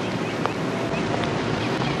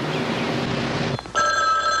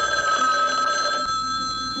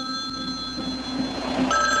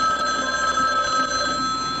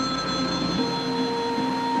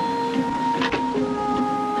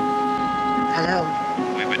 Hello.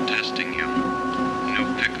 We've been testing you. New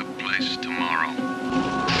pickup place tomorrow.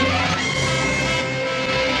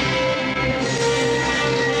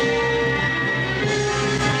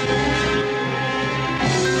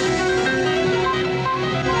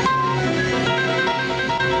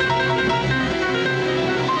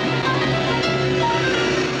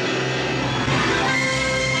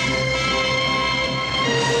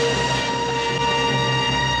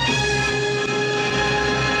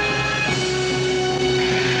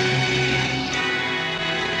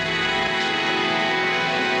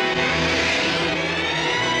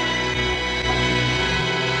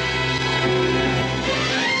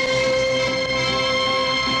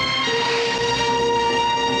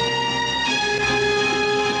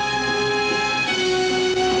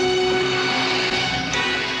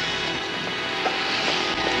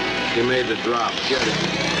 You made the drop. Get it.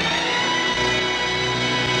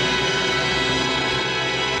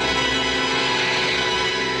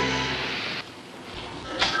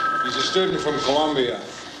 He's a student from Columbia.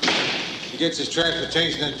 He gets his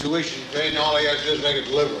transportation and tuition paid, and all he has to do is make a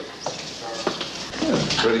delivery.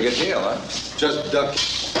 Pretty good deal, huh? Just duck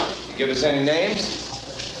it. You give us any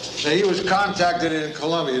names? Now, he was contacted in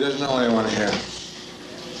Columbia. He doesn't know anyone here.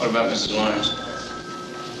 What about Mrs. Lawrence?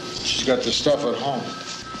 She's got the stuff at home.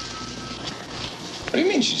 What do you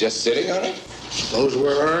mean, she's just sitting on it? Those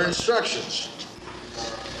were her instructions.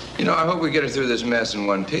 You know, I hope we get her through this mess in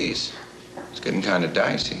one piece. It's getting kind of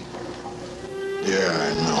dicey. Yeah,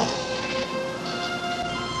 I know.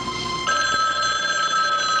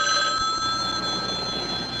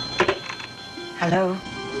 Hello?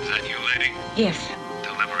 Is that you, lady? Yes.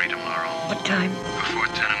 Delivery tomorrow. What time? Before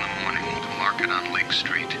 10 in the morning to Market on Lake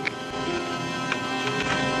Street.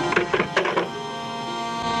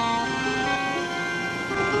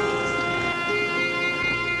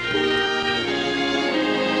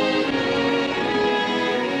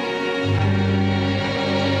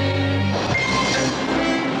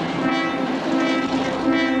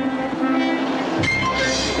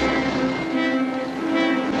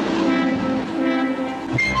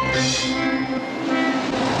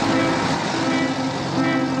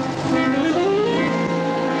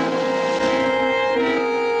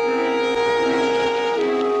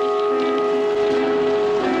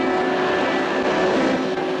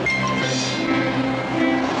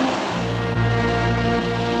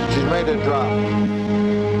 Made a drop.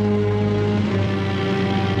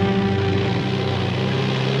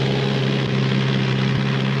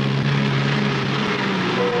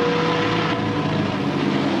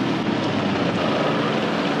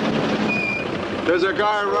 There's a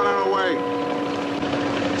guy running away.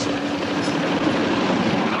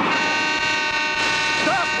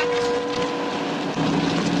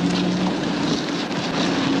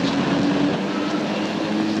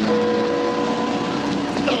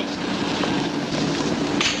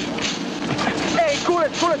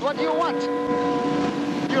 Cool it, what do you want?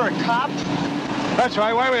 You're a cop? That's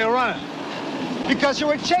right. Why were you running? Because you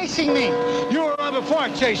were chasing me. You were around before I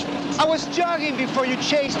chased me. I was jogging before you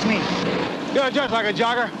chased me. You're dressed like a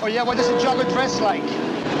jogger. Oh, yeah? What does a jogger dress like?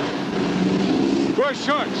 Wear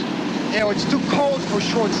shorts. Yeah, well, it's too cold for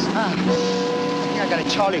shorts. I think I got a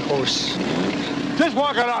Charlie horse. Just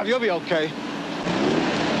walk it off. You'll be okay.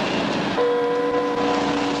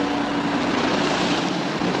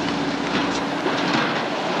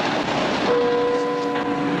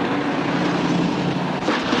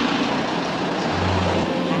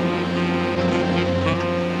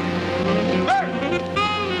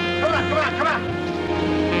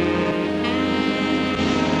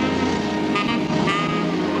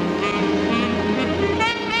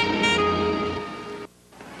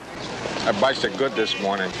 Our bikes are good this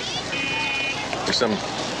morning. There's some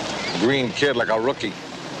green kid like a rookie.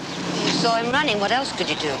 You saw him running. What else could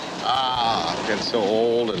you do? I'm getting so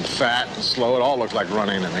old and fat and slow. It all looks like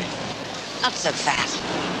running to me. Not so fast.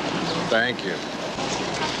 Thank you.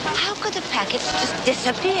 How could the package just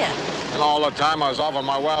disappear? And all the time I was off on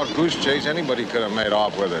my wild goose chase, anybody could have made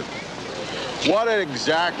off with it. What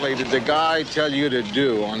exactly did the guy tell you to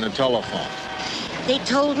do on the telephone? They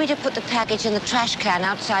told me to put the package in the trash can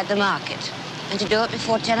outside the market and to do it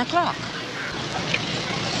before 10 o'clock.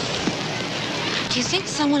 Do you think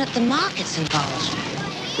someone at the market's involved?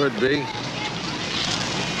 Could be.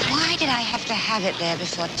 Why did I have to have it there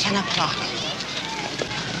before 10 o'clock?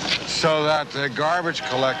 So that the garbage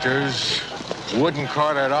collectors wouldn't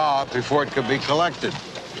cart it off before it could be collected.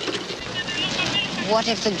 What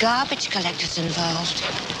if the garbage collector's involved?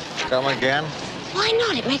 Come again? Why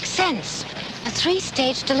not? It makes sense. A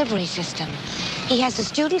 3-stage delivery system. He has the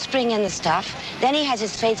students bring in the stuff, then he has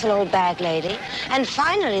his faithful old bag lady, and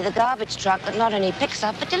finally the garbage truck that not only picks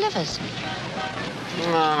up but delivers.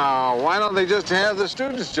 No, why don't they just have the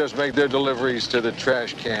students just make their deliveries to the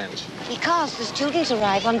trash cans? Because the students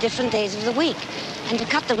arrive on different days of the week. And to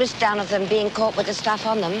cut the risk down of them being caught with the stuff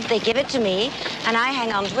on them, they give it to me, and I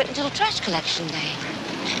hang on to it until trash collection day.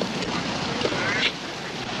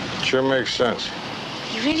 Sure makes sense.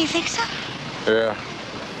 You really think so? Yeah.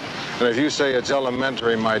 And if you say it's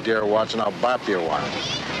elementary, my dear Watson, I'll bop you one.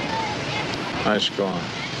 Nice going.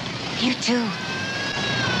 You too.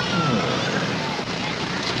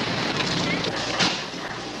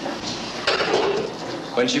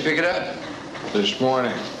 When did you pick it up? This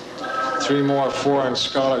morning. 3 more foreign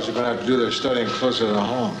scholars are going to have to do their studying closer to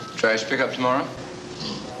home. Trash pickup tomorrow?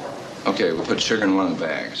 Okay, we'll put sugar in one of the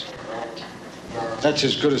bags. That's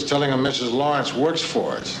as good as telling them Mrs. Lawrence works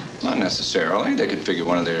for us. Not necessarily. They could figure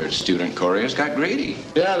one of their student couriers got greedy.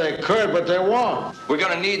 Yeah, they could, but they won't. We're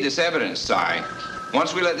going to need this evidence, Si.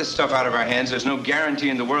 Once we let this stuff out of our hands, there's no guarantee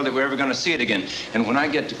in the world that we're ever going to see it again. And when I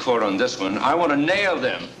get to court on this one, I want to nail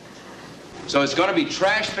them. So it's going to be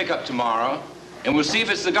trash pickup tomorrow, and we'll see if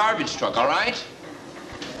it's the garbage truck, all right?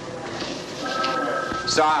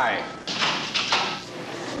 Si.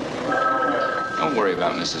 Don't worry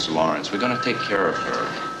about Mrs. Lawrence. We're going to take care of her.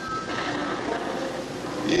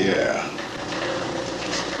 Yeah.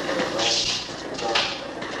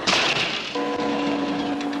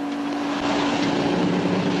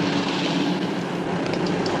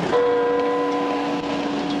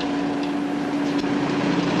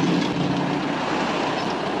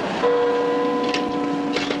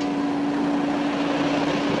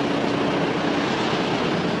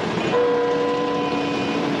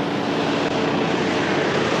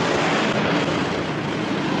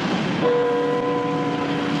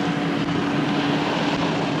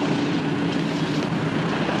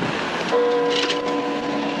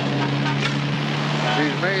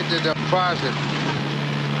 The deposit.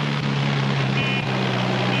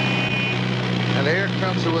 And here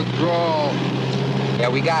comes the withdrawal. Yeah,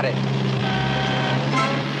 we got it.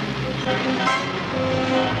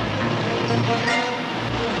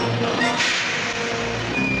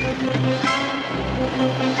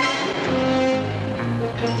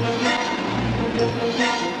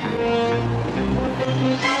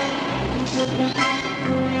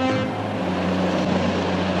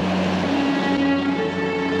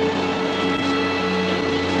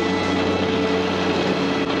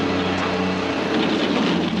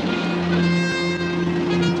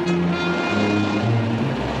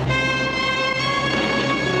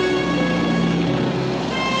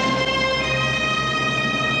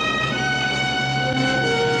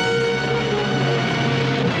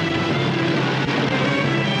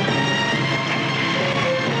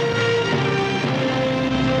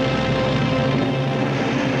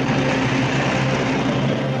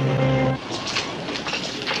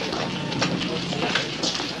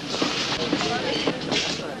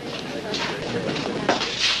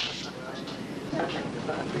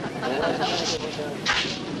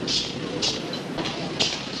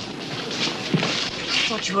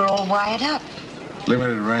 I thought you were all wired up.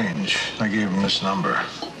 Limited range. I gave him this number.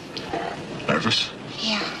 Nervous?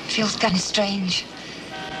 Yeah, feels kind of strange.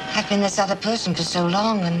 I've been this other person for so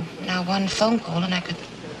long, and now one phone call and I could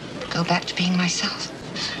go back to being myself.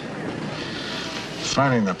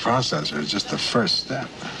 Finding the processor is just the first step.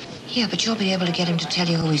 Yeah, but you'll be able to get him to tell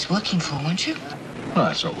you who he's working for, won't you? Well,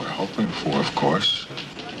 that's what we're hoping for, of course.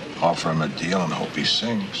 Offer him a deal and hope he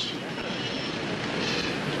sings.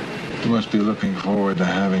 You must be looking forward to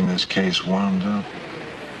having this case wound up.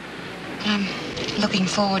 I'm looking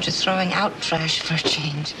forward to throwing out trash for a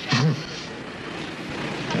change.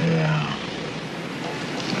 Yeah.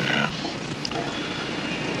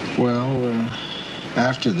 Well,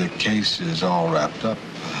 after the case is all wrapped up,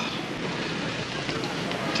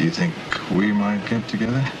 do you think we might get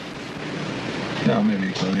together? You know, maybe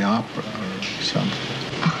go to the opera or something.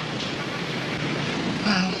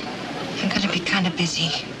 Well, I'm going to be kind of busy.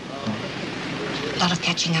 A lot of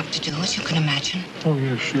catching up to do, as you can imagine. Oh,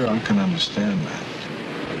 yeah, sure. I can understand that.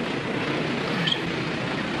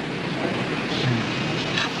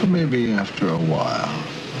 But maybe after a while.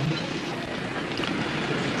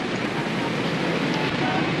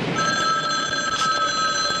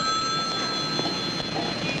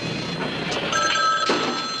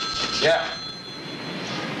 Yeah.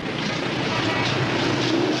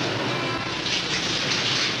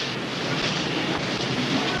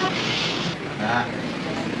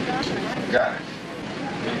 Got it.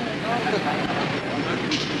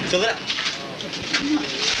 Fill it up.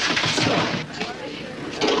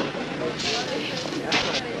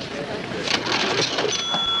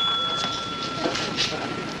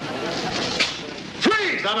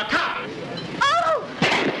 Freeze! I'm a cop!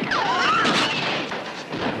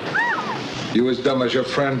 You as dumb as your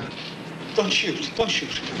friend? Don't shoot. Don't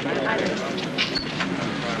shoot.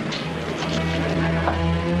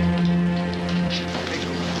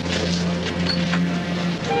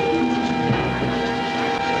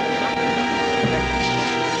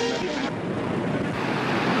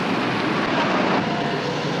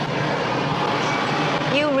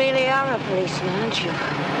 You really are a policeman, aren't you?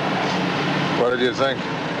 What did you think?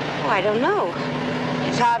 Oh, I don't know.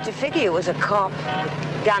 It's hard to figure you as a cop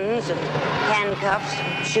with guns and handcuffs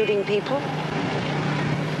and shooting people.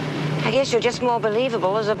 I guess you're just more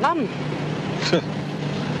believable as a bum.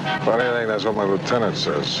 Funny thing, that's what my lieutenant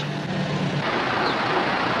says.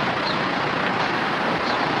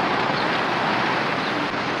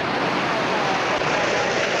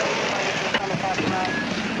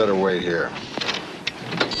 Better wait here.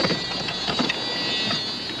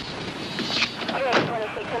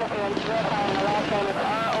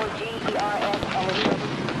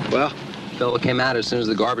 Well, fellow came out as soon as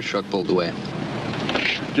the garbage truck pulled away.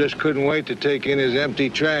 Just couldn't wait to take in his empty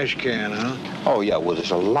trash can, huh? Oh, yeah, well,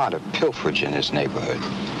 there's a lot of pilferage in this neighborhood.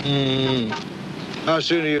 How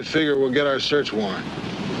soon do you figure we'll get our search warrant?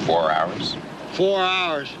 4 hours. 4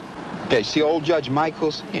 hours? Yeah, see, old Judge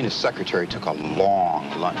Michaels, he and his secretary took a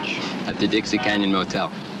long lunch. At the Dixie Canyon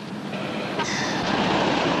Motel.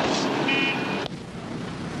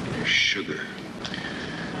 Sugar.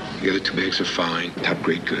 The other 2 bags are fine,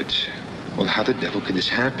 top-grade goods. Well, how the devil could this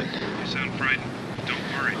happen? You sound frightened. Don't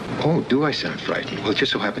worry. Oh, do I sound frightened? Well, it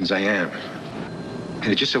just so happens I am.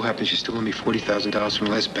 And it just so happens you still owe me $40,000 from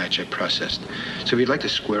the last batch I processed. So if you'd like to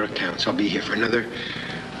square accounts, I'll be here for another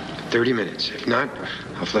 30 minutes. If not,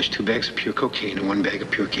 I'll flush 2 bags of pure cocaine and 1 bag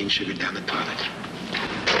of pure cane sugar down the toilet.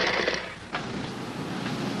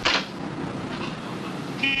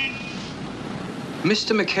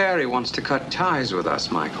 Mr. McCary wants to cut ties with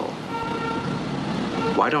us, Michael.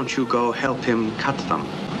 Why don't you go help him cut them?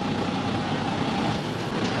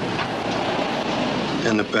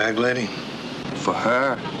 And the bag lady? For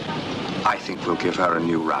her, I think we'll give her a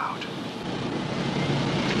new route.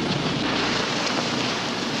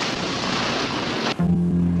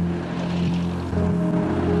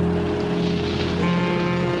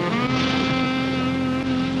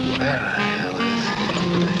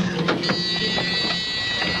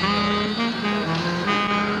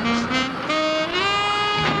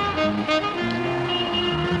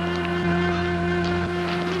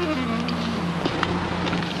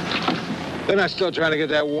 They're not still trying to get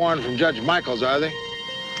that warrant from Judge Michaels, are they?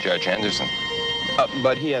 Judge Henderson.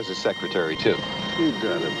 But he has a secretary, too. You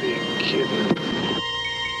gotta be kidding.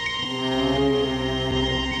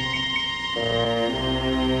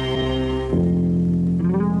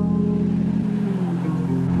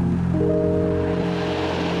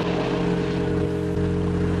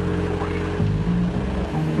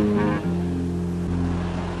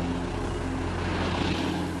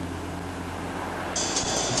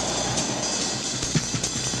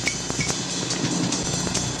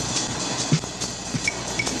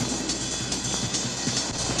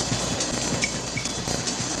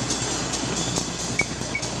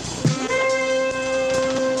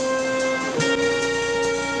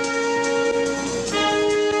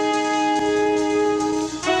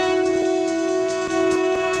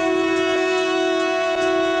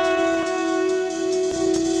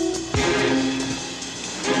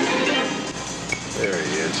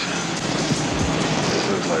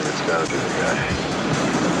 It's gotta be the guy.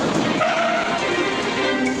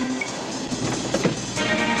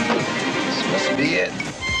 This must be it.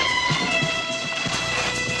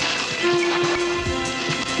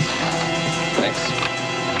 Thanks.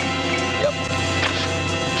 Yep.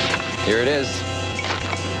 Here it is.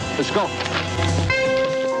 Let's go.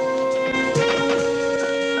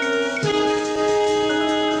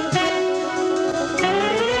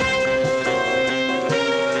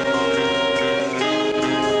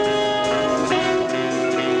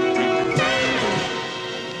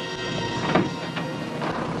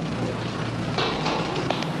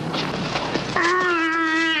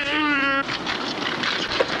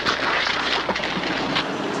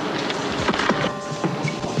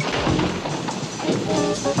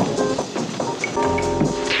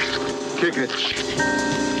 Kick it.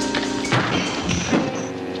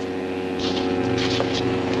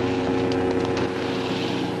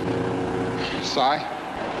 Si?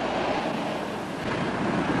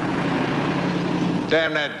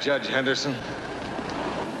 Damn that Judge Henderson.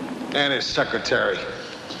 And his secretary.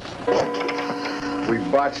 We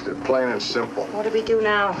botched it, plain and simple. What do we do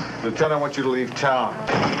now? Lieutenant, I want you to leave town.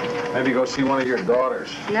 Maybe go see one of your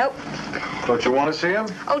daughters. Nope. Don't you want to see him?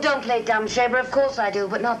 Oh, don't play dumb, Shaver. Of course I do,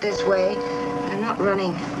 but not this way. I'm not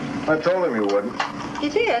running. I told him you wouldn't. You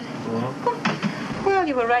did? Mm-hmm. Oh, well,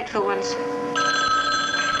 you were right for once.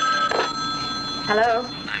 Hello?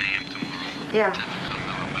 9 a.m. tomorrow. Yeah.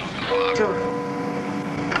 Sure.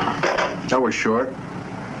 That was short.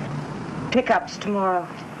 Pickups tomorrow.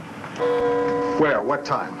 Where? What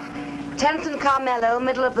time? 10th and Carmelo,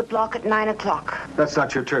 middle of the block at 9 o'clock. That's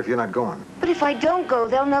not your turf. You're not going. But if I don't go,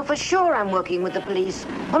 they'll know for sure I'm working with the police.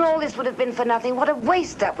 And all this would have been for nothing. What a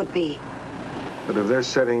waste that would be. But if they're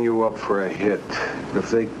setting you up for a hit,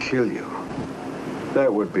 if they kill you,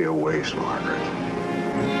 that would be a waste, Margaret.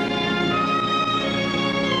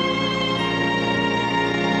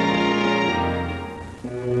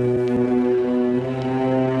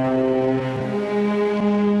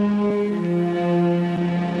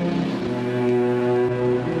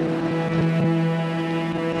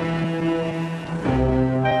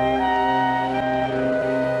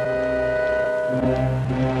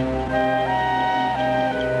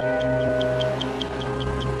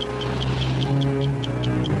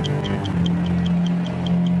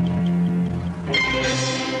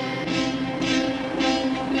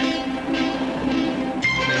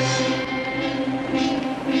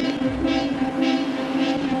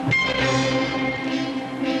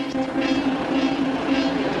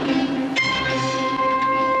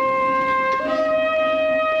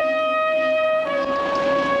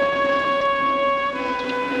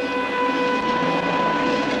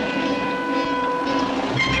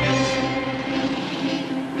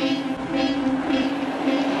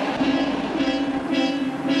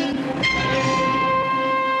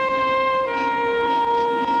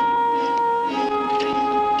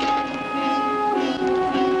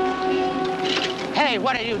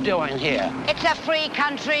 What are you doing here? It's a free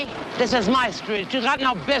country. This is my street. You got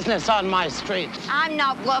no business on my street. I'm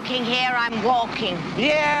not working here, I'm walking.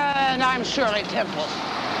 Yeah, and I'm Shirley Temple.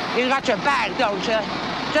 You got your bag, don't you?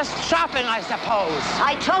 Just shopping, I suppose.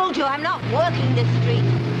 I told you I'm not working this street.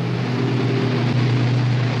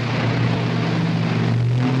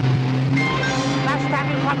 Last time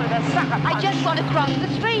you come with a sucker punch. I just want to cross the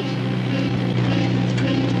street.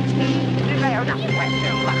 There, now,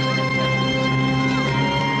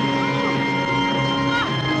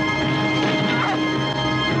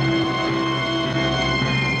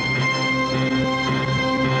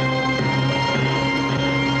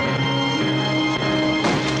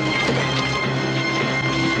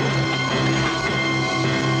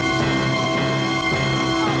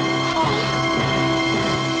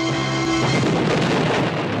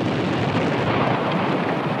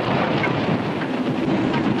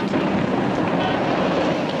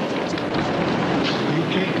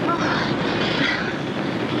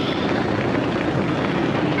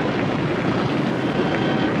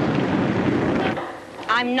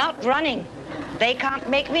 I'm not running. They can't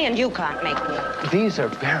make me and you can't make me. These are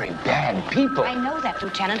very bad people. I know that,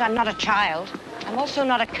 Lieutenant. I'm not a child. I'm also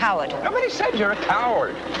not a coward. Nobody said you're a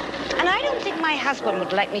coward. And I don't think my husband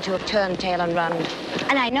would like me to have turned tail and run.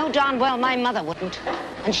 And I know darn well my mother wouldn't.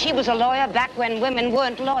 And she was a lawyer back when women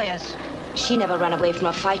weren't lawyers. She never ran away from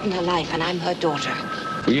a fight in her life, and I'm her daughter.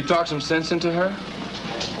 Will you talk some sense into her?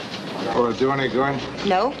 Will it do any good?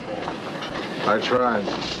 No. I tried.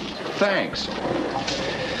 Thanks.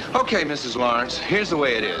 Okay, Mrs. Lawrence, here's the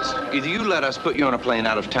way it is. Either you let us put you on a plane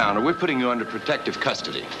out of town, or we're putting you under protective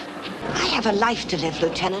custody. I have a life to live,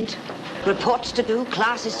 Lieutenant. Reports to do,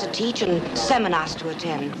 classes to teach, and seminars to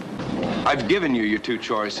attend. I've given you your two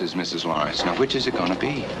choices, Mrs. Lawrence. Now, which is it going to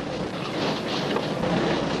be?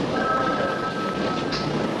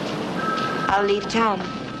 I'll leave town.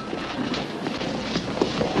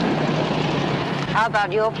 How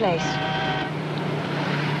about your place?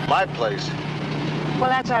 My place?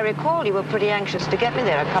 Well, as I recall, you were pretty anxious to get me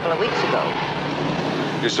there a couple of weeks ago.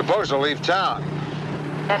 You're supposed to leave town.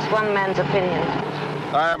 That's one man's opinion.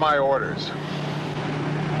 I have my orders.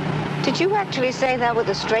 Did you actually say that with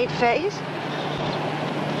a straight face?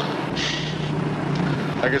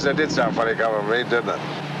 I guess that did sound funny coming from me, didn't it?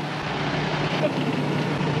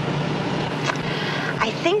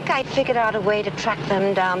 I think I figured out a way to track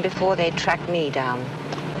them down before they track me down.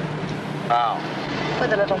 How?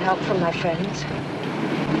 With a little help from my friends.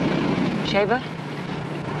 Shaver,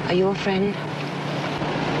 are you a friend?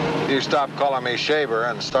 You stop calling me Shaver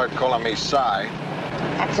and start calling me Cy.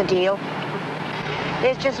 That's a deal.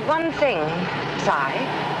 There's just one thing, Cy.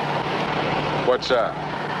 What's that?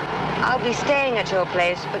 I'll be staying at your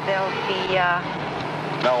place, but there'll be,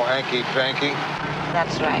 No hanky-panky?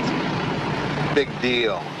 That's right. Big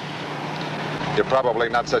deal. You're probably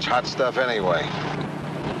not such hot stuff anyway.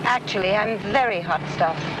 Actually, I'm very hot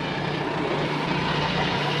stuff.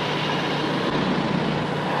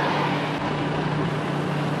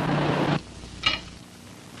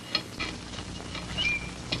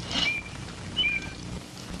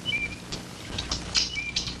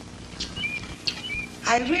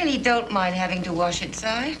 I really don't mind having to wash it,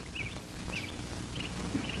 Si.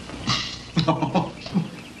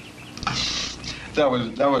 That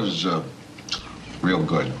was real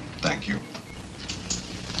good. Thank you.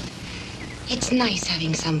 It's nice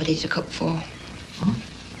having somebody to cook for.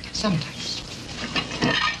 Sometimes.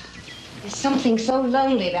 There's something so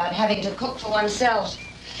lonely about having to cook for oneself.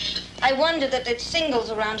 I wonder that the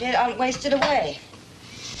singles around here aren't wasted away.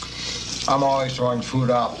 I'm always throwing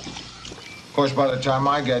food out. Of course, by the time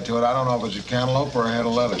I get to it, I don't know if it's a cantaloupe or a head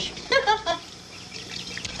of lettuce.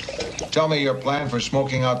 Tell me your plan for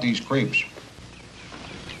smoking out these creeps.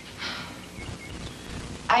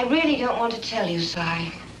 I really don't want to tell you, Si.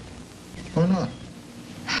 Why not?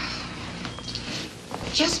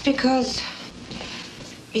 Just because,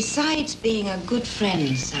 besides being a good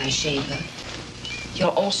friend, Si Shaver,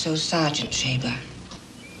 you're also Sergeant Shaver.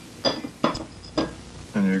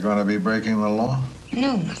 And you're going to be breaking the law?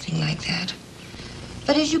 No, nothing like that.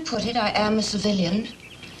 But as you put it, I am a civilian.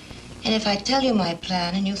 And if I tell you my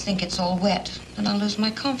plan and you think it's all wet, then I'll lose my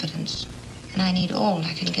confidence. And I need all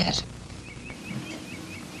I can get.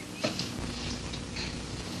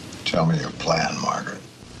 Tell me your plan, Margaret.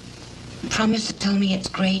 Promise to tell me it's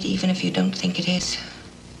great, even if you don't think it is.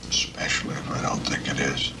 Especially if I don't think it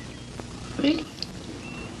is. Really?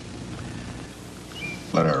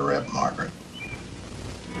 Let her rip, Margaret.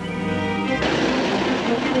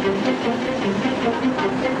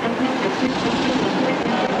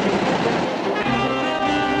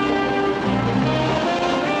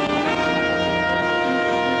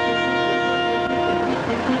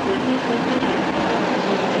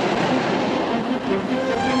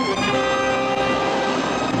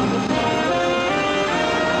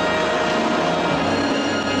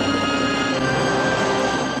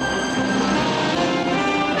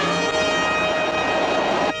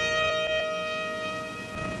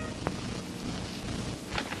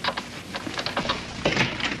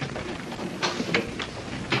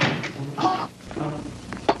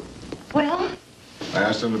 Well? I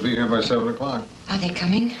asked them to be here by 7 o'clock. Are they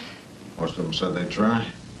coming? Most of them said they'd try.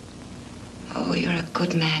 Oh, you're a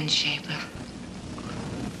good man, Shaver.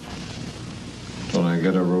 Don't I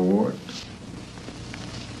get a reward?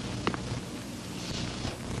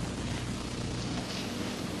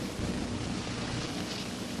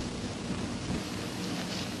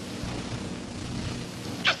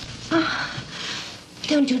 Oh,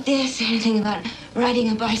 don't you dare say anything about riding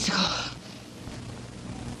a bicycle.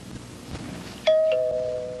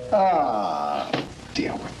 Ah,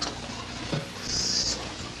 deal with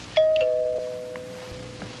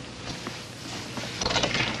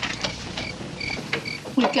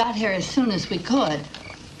it. We got here as soon as we could.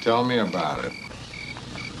 Tell me about it.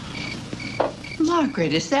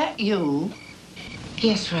 Margaret, is that you?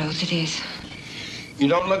 Yes, Rose, it is. You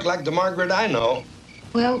don't look like the Margaret I know.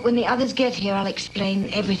 Well, when the others get here, I'll explain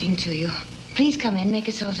everything to you. Please come in, make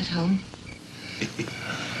yourselves at home.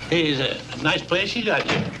 Hey, it's a nice place you got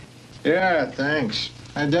here. Yeah, thanks.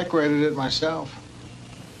 I decorated it myself.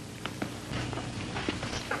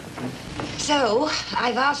 So,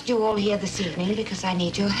 I've asked you all here this evening because I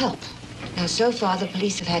need your help. Now, so far, the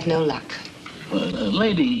police have had no luck.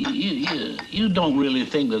 Lady, you don't really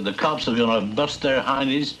think that the cops are going to bust their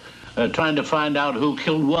heinies trying to find out who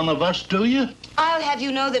killed one of us, do you? I'll have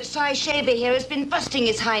you know that Cy Shaber here has been busting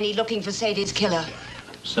his hiney looking for Sadie's killer.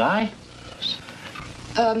 Cy?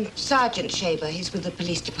 Sergeant Shaber. He's with the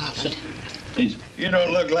police department. You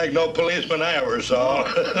don't look like no policeman I ever saw.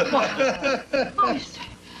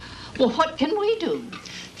 Well, what can we do?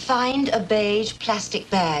 Find a beige plastic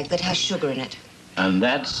bag that has sugar in it. And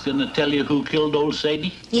that's going to tell you who killed old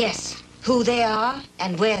Sadie? Yes, who they are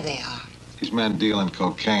and where they are. These men dealing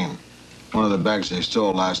cocaine. One of the bags they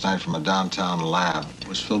stole last night from a downtown lab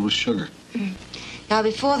was filled with sugar. Now,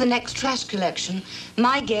 before the next trash collection,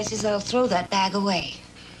 my guess is they'll throw that bag away.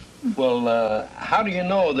 Well, how do you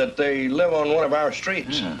know that they live on one of our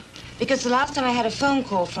streets? Because the last time I had a phone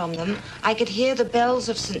call from them, I could hear the bells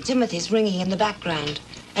of St. Timothy's ringing in the background.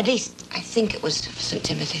 At least, I think it was St.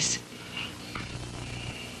 Timothy's.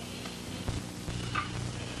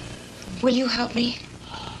 Will you help me?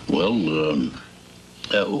 Well,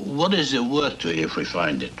 what is it worth to you if we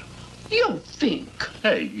find it? You think?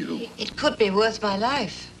 Hey, you. It could be worth my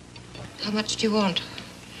life. How much do you want?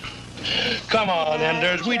 Come on,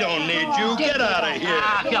 Enders. We don't need you. Get out of here.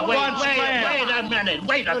 Wait a minute.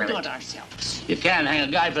 We'll do it ourselves. You can't hang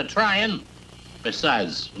a guy for trying.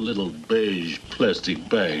 Besides, a little beige plastic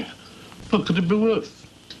bag. What could it be worth?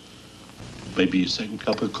 Maybe a second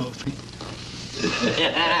cup of coffee?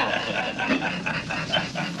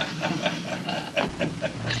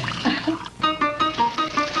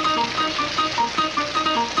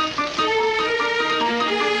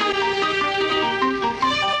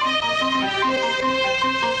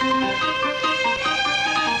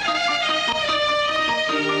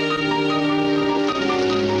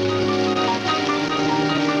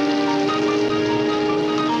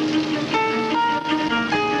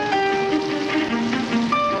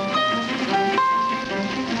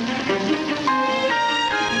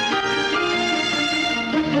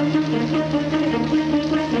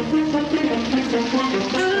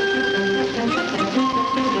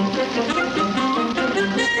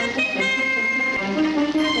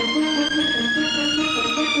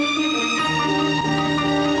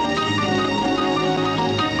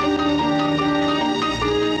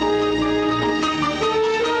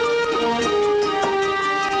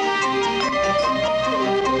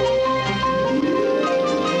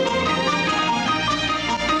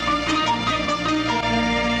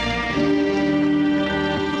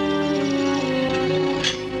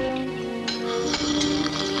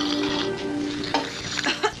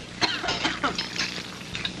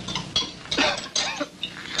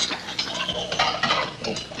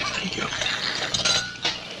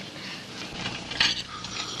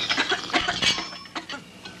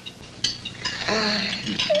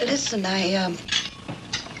 Listen,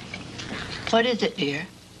 What is it, dear?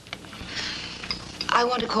 I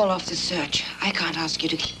want to call off the search. I can't ask you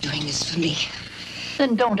to keep doing this for me.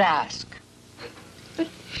 Then don't ask.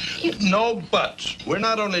 No buts. We're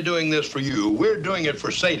not only doing this for you, we're doing it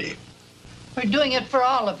for Sadie. We're doing it for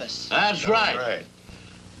all of us. That's right.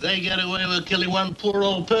 They get away with killing one poor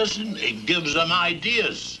old person, it gives them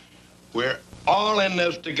ideas. We're all in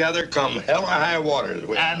this together, come hell or high water.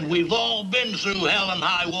 And we've all been through hell and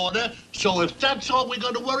high water, so if that's all we're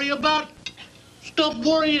going to worry about, stop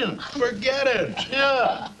worrying. Forget it.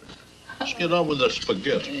 Yeah. Let's get on with the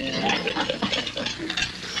spaghetti.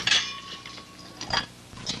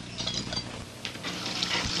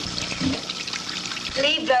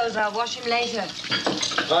 Leave those. I'll wash them later.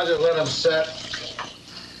 I'll just let them set.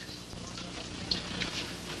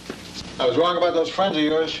 I was wrong about those friends of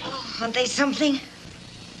yours. Oh, aren't they something?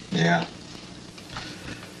 Yeah.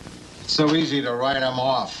 It's so easy to write them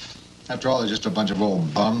off. After all, they're just a bunch of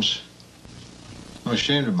old bums. I'm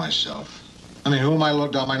ashamed of myself. I mean, who am I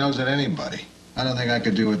look down my nose at anybody? I don't think I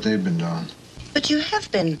could do what they've been doing. But you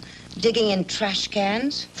have been digging in trash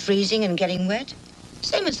cans, freezing and getting wet.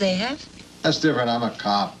 Same as they have. That's different. I'm a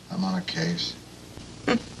cop. I'm on a case.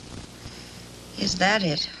 Is that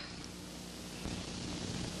it?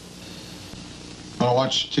 Want to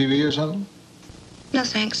watch TV or something? No,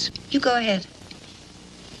 thanks. You go ahead.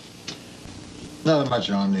 Nothing much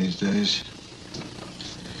on these days.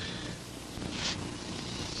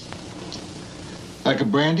 Like a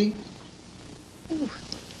brandy? Ooh,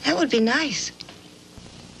 that would be nice.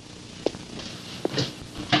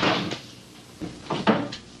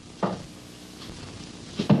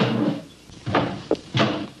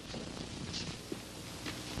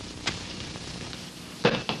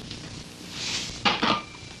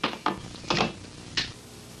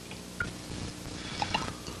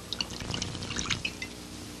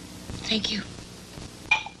 Thank you.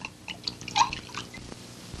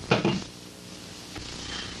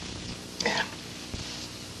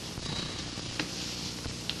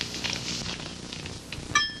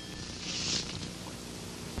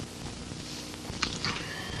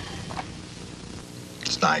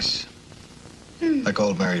 It's nice. Like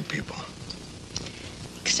old married people.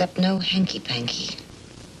 Except no hanky-panky.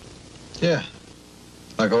 Yeah,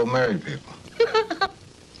 like old married people.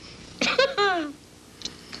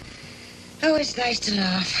 Oh, it's nice to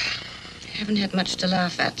laugh. I haven't had much to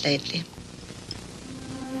laugh at lately.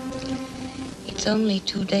 It's only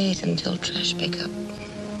 2 days until trash pickup.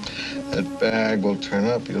 That bag will turn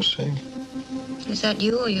up, you'll see. Is that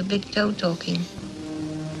you or your big toe talking?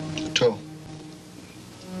 Toe.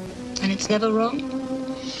 And it's never wrong?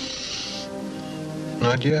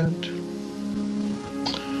 Not yet.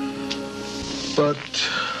 But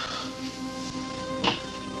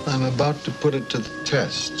I'm about to put it to the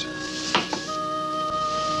test.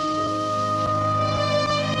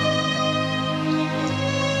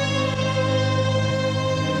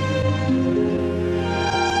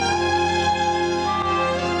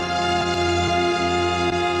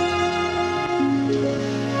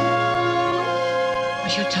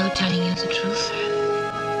 Was your toe telling you the truth?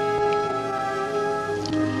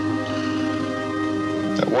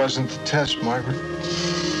 That wasn't the test, Margaret.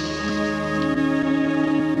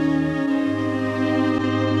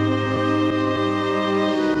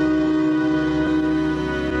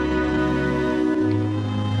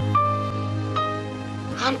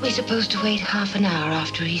 Aren't we supposed to wait half an hour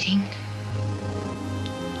after eating?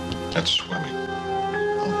 That's swimming.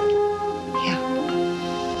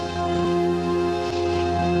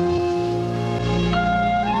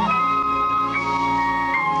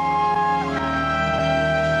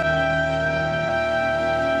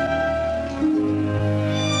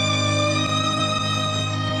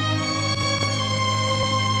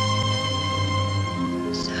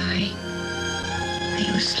 Sorry. Are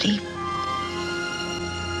you asleep?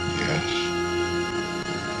 Yes.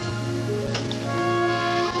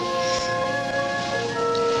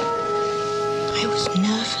 I was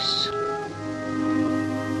nervous.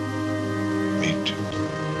 Me too.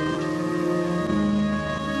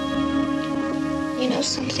 You know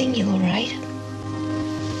something? You're right.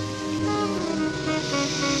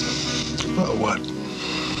 Well, what?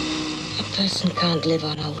 A person can't live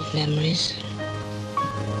on old memories.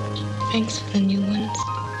 Thanks for the new ones.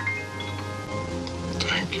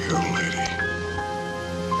 Thank you, lady.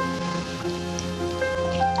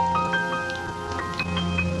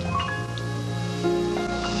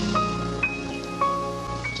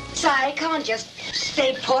 Sorry, I can't just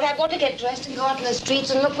stay put. I've got to get dressed and go out in the streets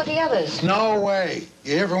and look for the others. No way.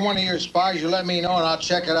 You hear from one of your spies, you let me know and I'll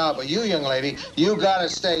check it out. But you, young lady, you gotta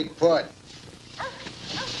stay put.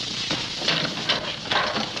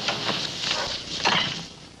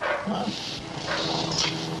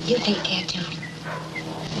 You take care, too.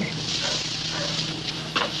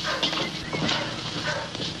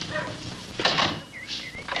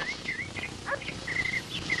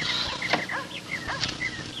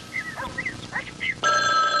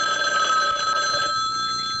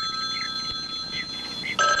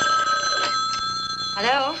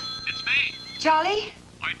 Hello? It's me. Charlie?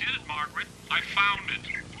 I did it, Margaret. I found it.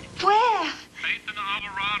 Where? Faith in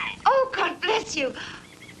Alvarado. Oh, God bless you.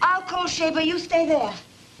 I'll call Shaver. You stay there.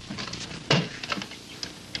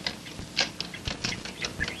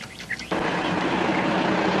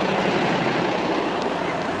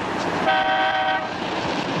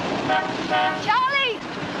 Charlie!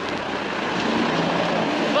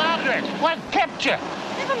 Margaret, what kept you?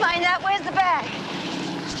 Never mind that. Where's the bag?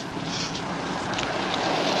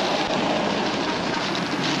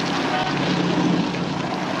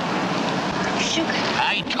 Sugar.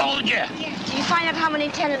 I told you. Did you find out how many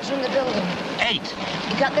tenants are in the building? 8.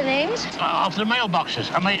 You got the names? Off the mailboxes.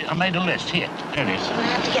 I made a list. Here, there it is. We'll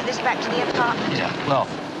have to get this back to the apartment. Yeah, well,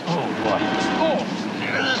 oh, boy. Oh,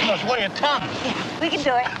 this must weigh a ton. Yeah, we can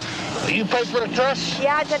do it. You pay for the truss?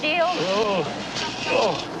 Yeah, it's a deal. Oh,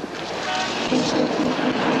 oh.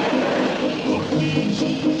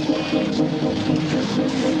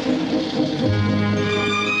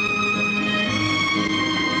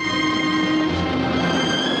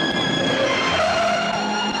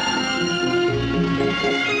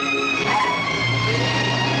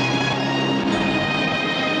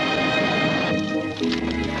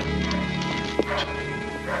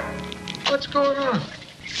 What's going on?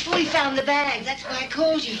 We found the bag. That's why I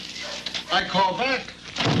called you. I called back.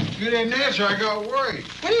 You didn't answer. I got worried.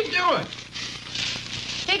 What are you doing?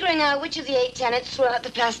 Figuring out which of the 8 tenants threw out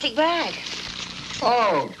the plastic bag.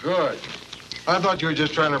 Oh, good. I thought you were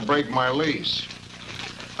just trying to break my lease.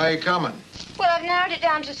 How you coming? Well, I've narrowed it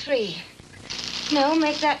down to 3. No,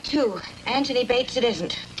 make that 2. Anthony Bates it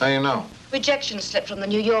isn't. How you know? Rejection slip from the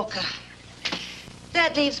New Yorker.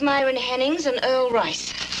 That leaves Myron Hennings and Earl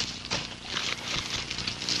Rice.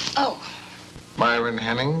 Oh, Myron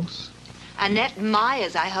Hennings? Annette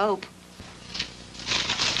Myers, I hope.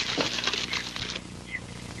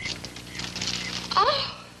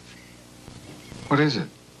 Oh, What is it?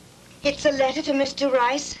 it's a letter to Mr.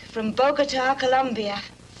 Rice from Bogota, Colombia.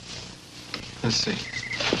 Let's see.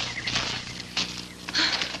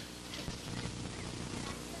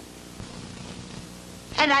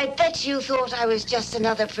 And I bet you thought I was just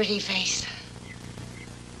another pretty face.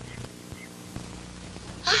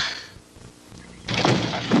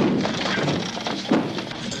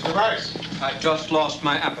 Mr. Rice. I just lost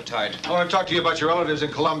my appetite. I want to talk to you about your relatives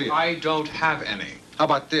in Colombia. I don't have any. How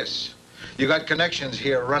about this? You got connections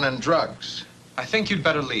here running drugs. I think you'd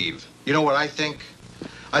better leave. You know what I think?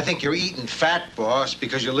 I think you're eating fat, boss,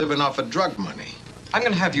 because you're living off of drug money. I'm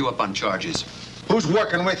gonna have you up on charges. Who's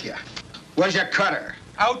working with you? Where's your cutter?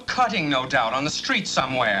 Out cutting, no doubt, on the street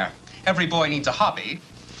somewhere. Every boy needs a hobby.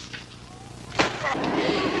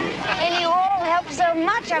 And you all helped so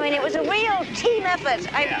much. I mean, it was a real team effort.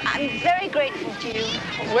 I'm very grateful to you.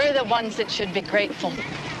 We're the ones that should be grateful.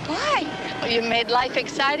 Why? Well, you made life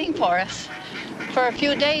exciting for us. For a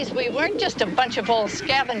few days, we weren't just a bunch of old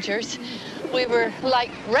scavengers. We were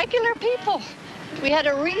like regular people. We had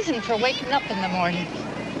a reason for waking up in the morning.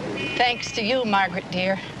 Thanks to you, Margaret,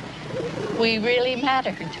 dear. We really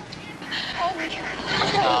mattered.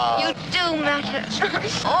 You do matter.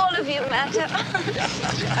 All of you matter.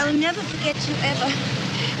 I'll never forget you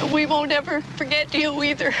ever. We won't ever forget you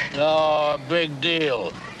either. Oh, big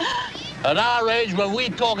deal. At our age, when we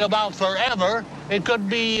talk about forever, it could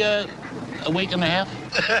be a week and a half.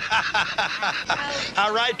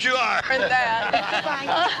 How right you are. For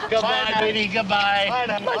that. Goodbye, Beanie. Goodbye. Bye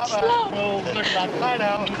now. Much Bye-bye. love. Oh, good luck. Bye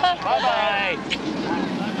now. Bye-bye.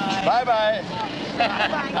 Bye-bye.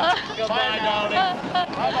 Goodbye, darling.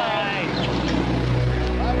 Bye-bye.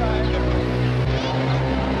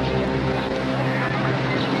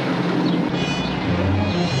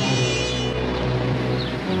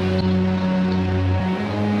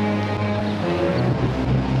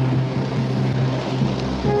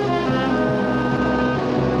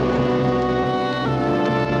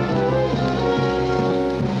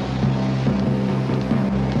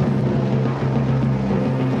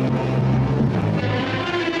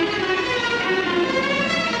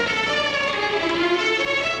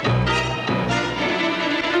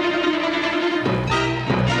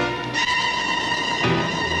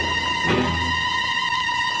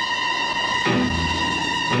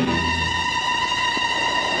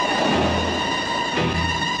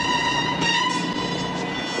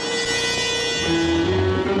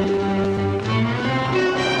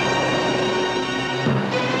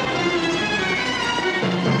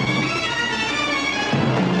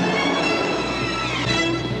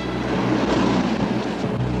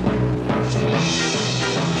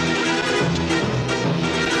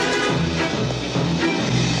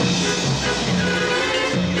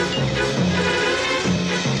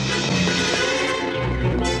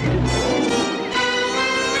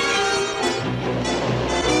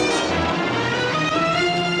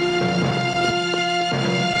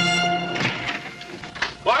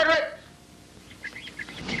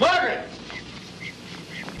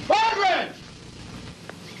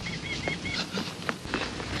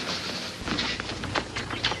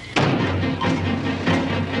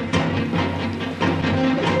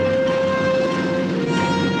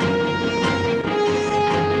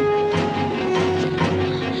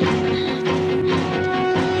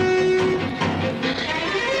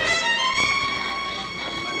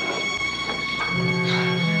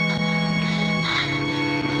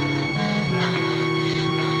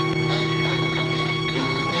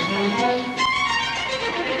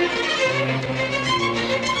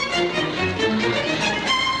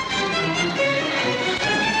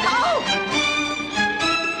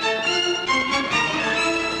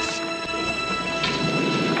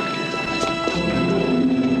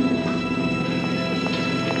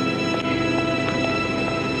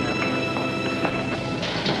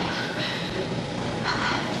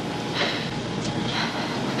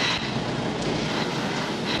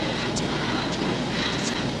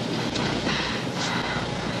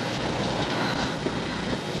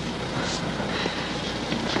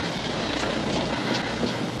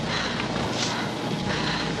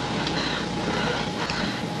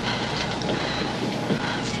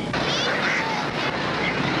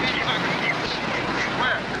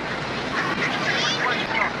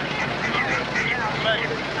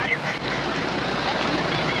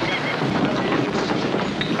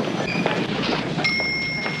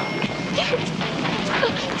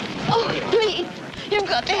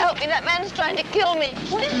 got to help me. That man's trying to kill me.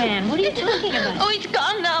 What man? What are you talking about? Oh, he's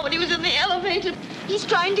gone now, but he was in the elevator. He's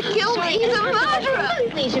trying to kill me. He's a murderer.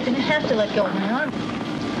 Please, you're going to have to let go of my arm.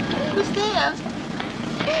 Who's there?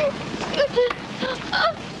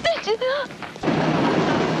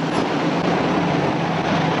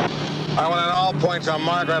 I want on all points on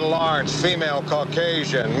Margaret Lawrence, female,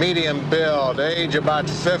 Caucasian, medium build, age about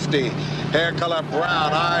 50, hair color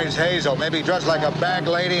brown, eyes hazel, maybe dressed like a bag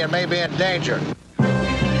lady and maybe in danger.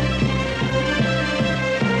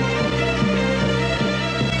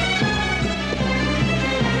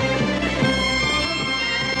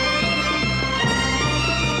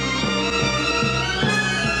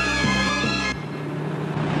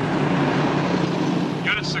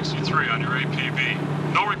 Unit 63 on your APB.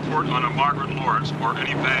 No report on a Margaret Lawrence or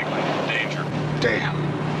any bag lady in danger. Damn.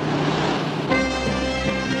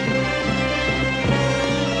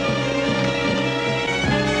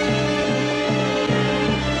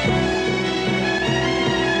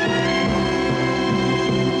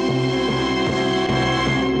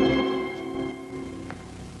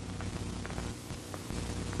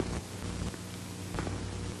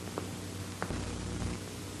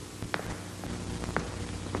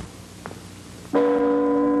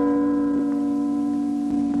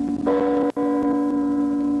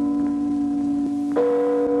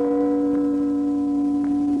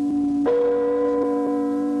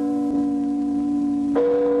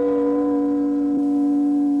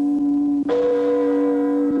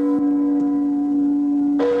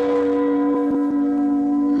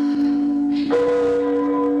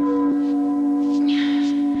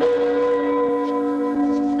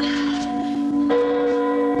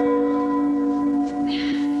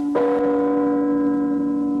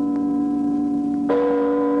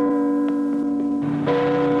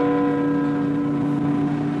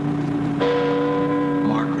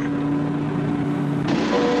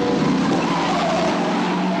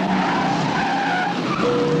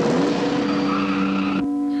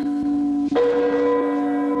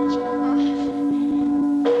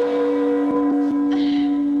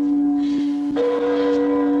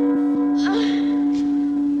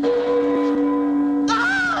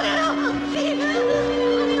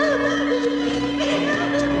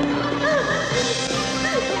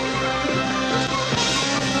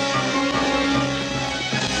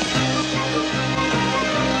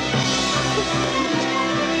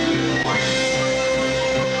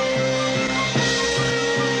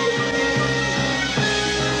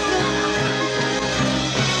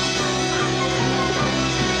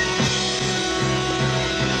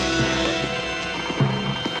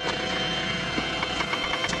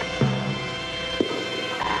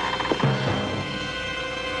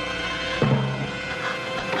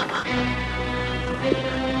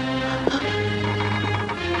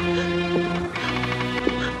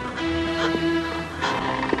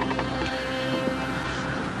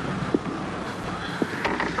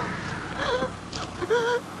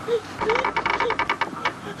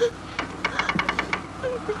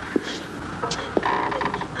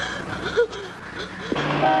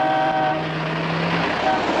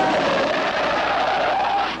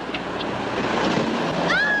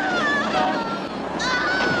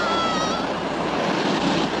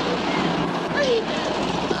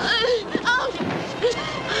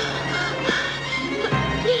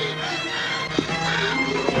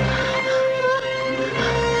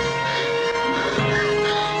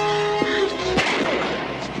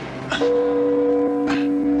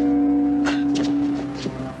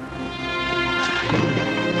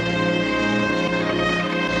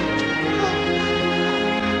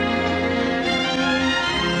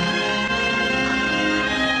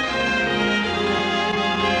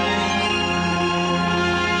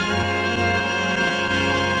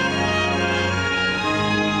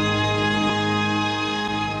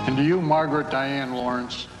 And do you, Margaret Diane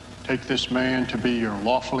Lawrence, take this man to be your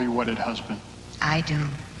lawfully wedded husband? I do.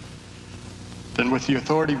 Then with the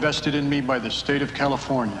authority vested in me by the state of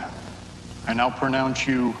California, I now pronounce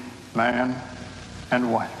you man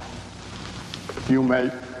and wife. You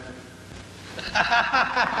may...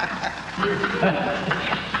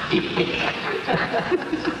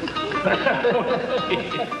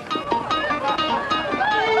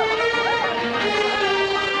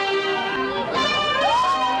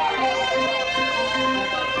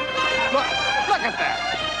 Look at that.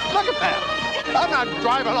 Look at that. I'm not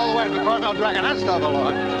driving all the way to the Carmel dragging that stuff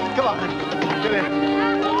along. Come on, get in.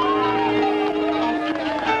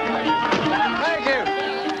 Thank you.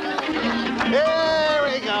 Here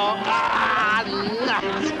we go. Ah,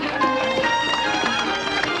 nice.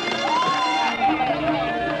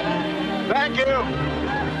 Thank you.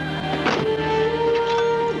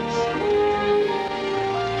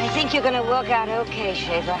 think you're gonna work out okay,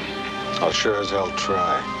 Shaver. I'll sure as hell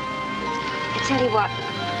try. I tell you what.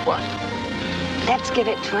 What? Let's give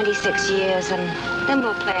it 26 years and then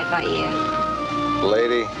we'll play it by ear.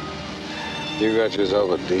 Lady, you got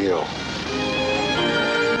yourself a deal.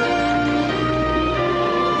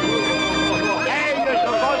 Hey, you're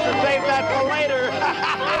supposed to save that for later.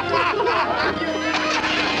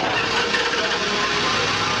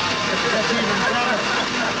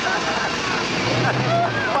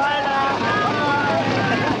 Bye now.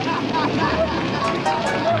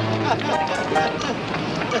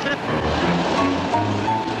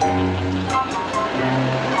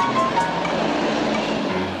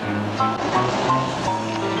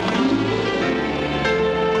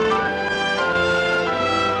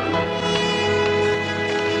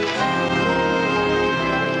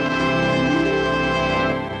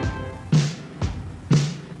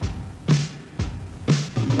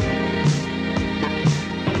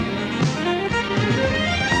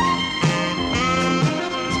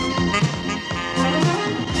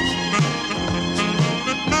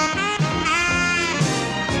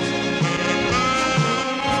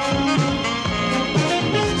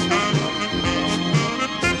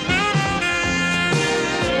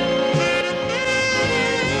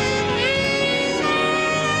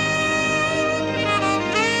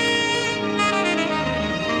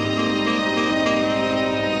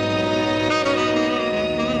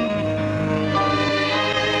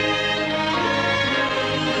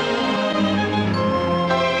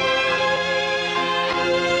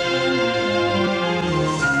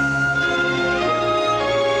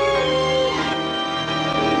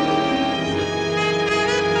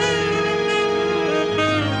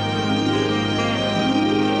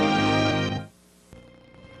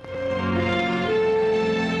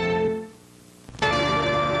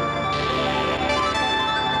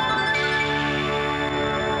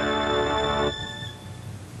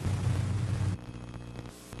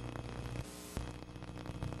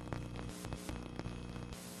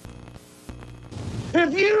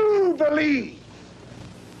 If you believe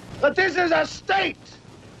that this is a state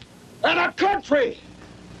and a country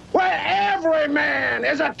where every man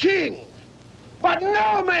is a king, but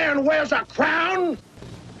no man wears a crown,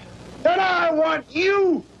 then I want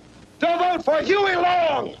you to vote for Huey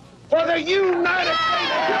Long for the United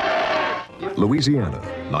States. Louisiana,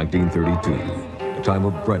 1932, a time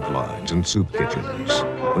of bread lines and soup kitchens,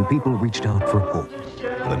 when people reached out for hope.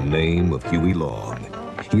 In the name of Huey Long,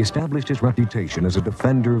 he established his reputation as a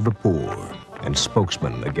defender of the poor and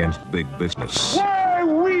spokesman against big business. Why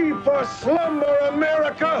weep for slumber,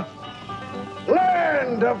 America?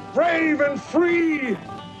 Land of brave and free,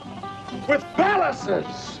 with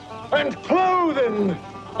palaces and clothing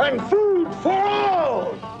and food for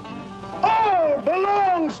all. All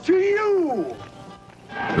belongs to you.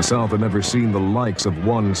 The South had never seen the likes of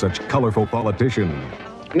one such colorful politician.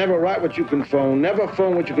 Never write what you can phone, never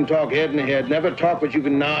phone what you can talk head and head, never talk what you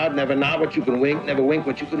can nod, never nod what you can wink, never wink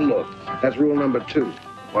what you can look. That's rule number 2.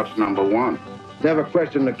 What's number 1? Never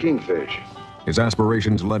question the kingfish. His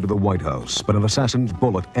aspirations led to the White House, but an assassin's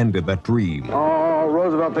bullet ended that dream. Oh,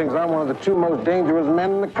 Roosevelt thinks I'm one of the 2 most dangerous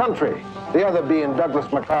men in the country, the other being Douglas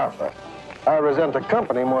MacArthur. I resent the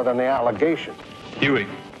company more than the allegation. Huey.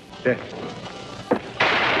 Yes.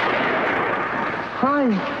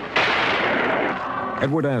 Hi.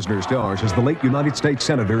 Edward Asner stars as the late United States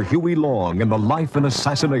Senator Huey Long in the life and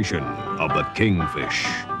assassination of the Kingfish.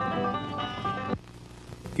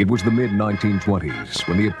 It was the mid-1920s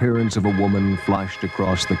when the appearance of a woman flashed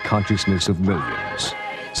across the consciousness of millions,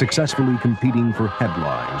 successfully competing for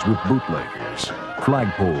headlines with bootleggers,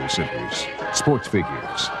 flagpole sitters, sports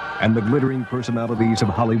figures, and the glittering personalities of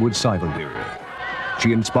Hollywood's silent era.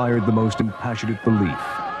 She inspired the most impassionate belief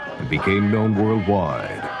and became known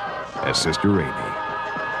worldwide as Sister Amy.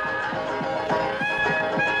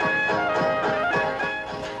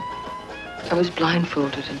 I was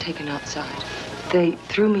blindfolded and taken outside. They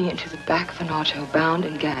threw me into the back of an auto, bound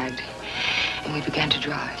and gagged, and we began to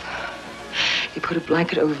drive. They put a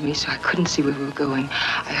blanket over me so I couldn't see where we were going.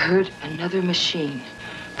 I heard another machine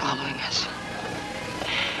following us.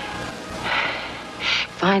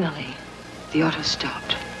 Finally, the auto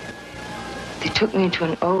stopped. They took me into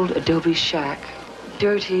an old adobe shack,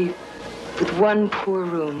 dirty, with one poor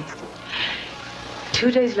room.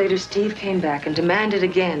 2 days later, Steve came back and demanded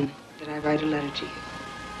again that I write a letter to you.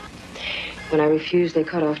 When I refused, they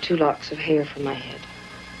cut off 2 locks of hair from my head.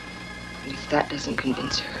 And if that doesn't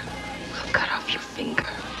convince her, we'll cut off your finger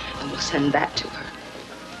and we'll send that to her.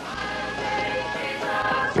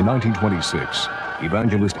 In 1926,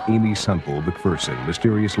 evangelist Amy Semple McPherson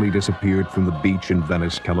mysteriously disappeared from the beach in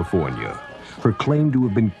Venice, California, Her claim to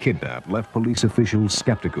have been kidnapped left police officials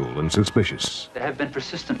skeptical and suspicious. There have been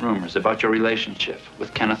persistent rumors about your relationship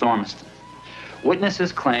with Kenneth Ormiston.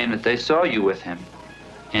 Witnesses claim that they saw you with him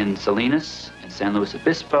in Salinas, in San Luis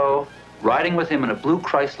Obispo, riding with him in a blue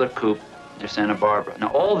Chrysler coupe near Santa Barbara. Now,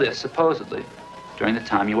 all this, supposedly, during the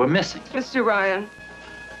time you were missing. Mr. Ryan,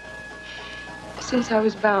 since I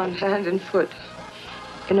was bound hand and foot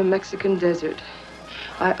in a Mexican desert,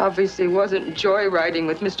 I obviously wasn't joyriding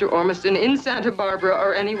with Mr. Ormiston in Santa Barbara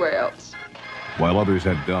or anywhere else. While others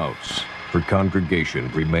had doubts, her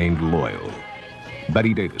congregation remained loyal.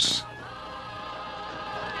 Betty Davis.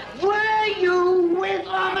 Were you with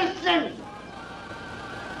Ormiston?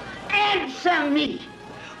 Answer me.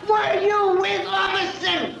 Were you with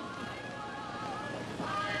Ormiston?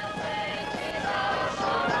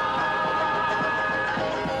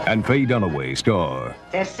 And Faye Dunaway star.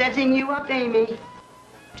 They're setting you up, Amy,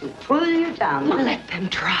 to pull you down. Well, let them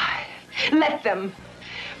try. Let them.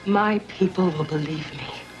 My people will believe me.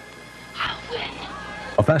 I'll win.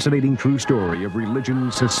 A fascinating true story of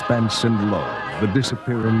religion, suspense, and love. The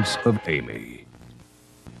disappearance of Amy.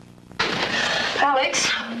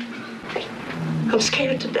 Alex, I'm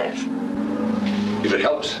scared to death. If it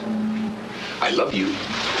helps, I love you.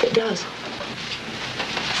 It does.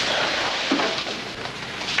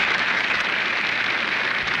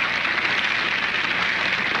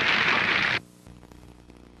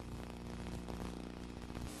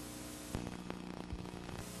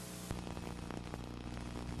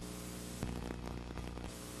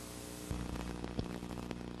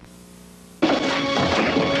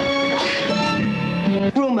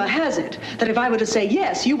 Rumor has it that if I were to say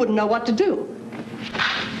yes, you wouldn't know what to do.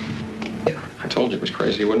 I told you it was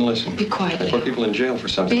crazy. You wouldn't listen. Be quiet. They put people in jail for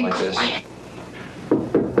something like this.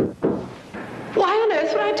 Why on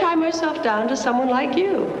earth would I tie myself down to someone like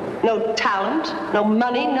you? No talent, no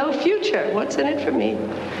money, no future. What's in it for me?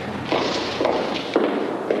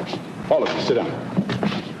 All of you, sit down.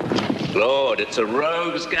 Lord, it's a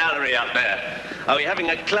rogues gallery up there. Are we having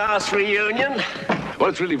a class reunion? Well,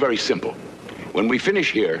 it's really very simple. When we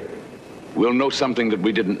finish here, we'll know something that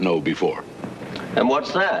we didn't know before. And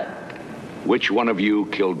what's that? Which one of you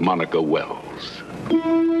killed Monica Wells?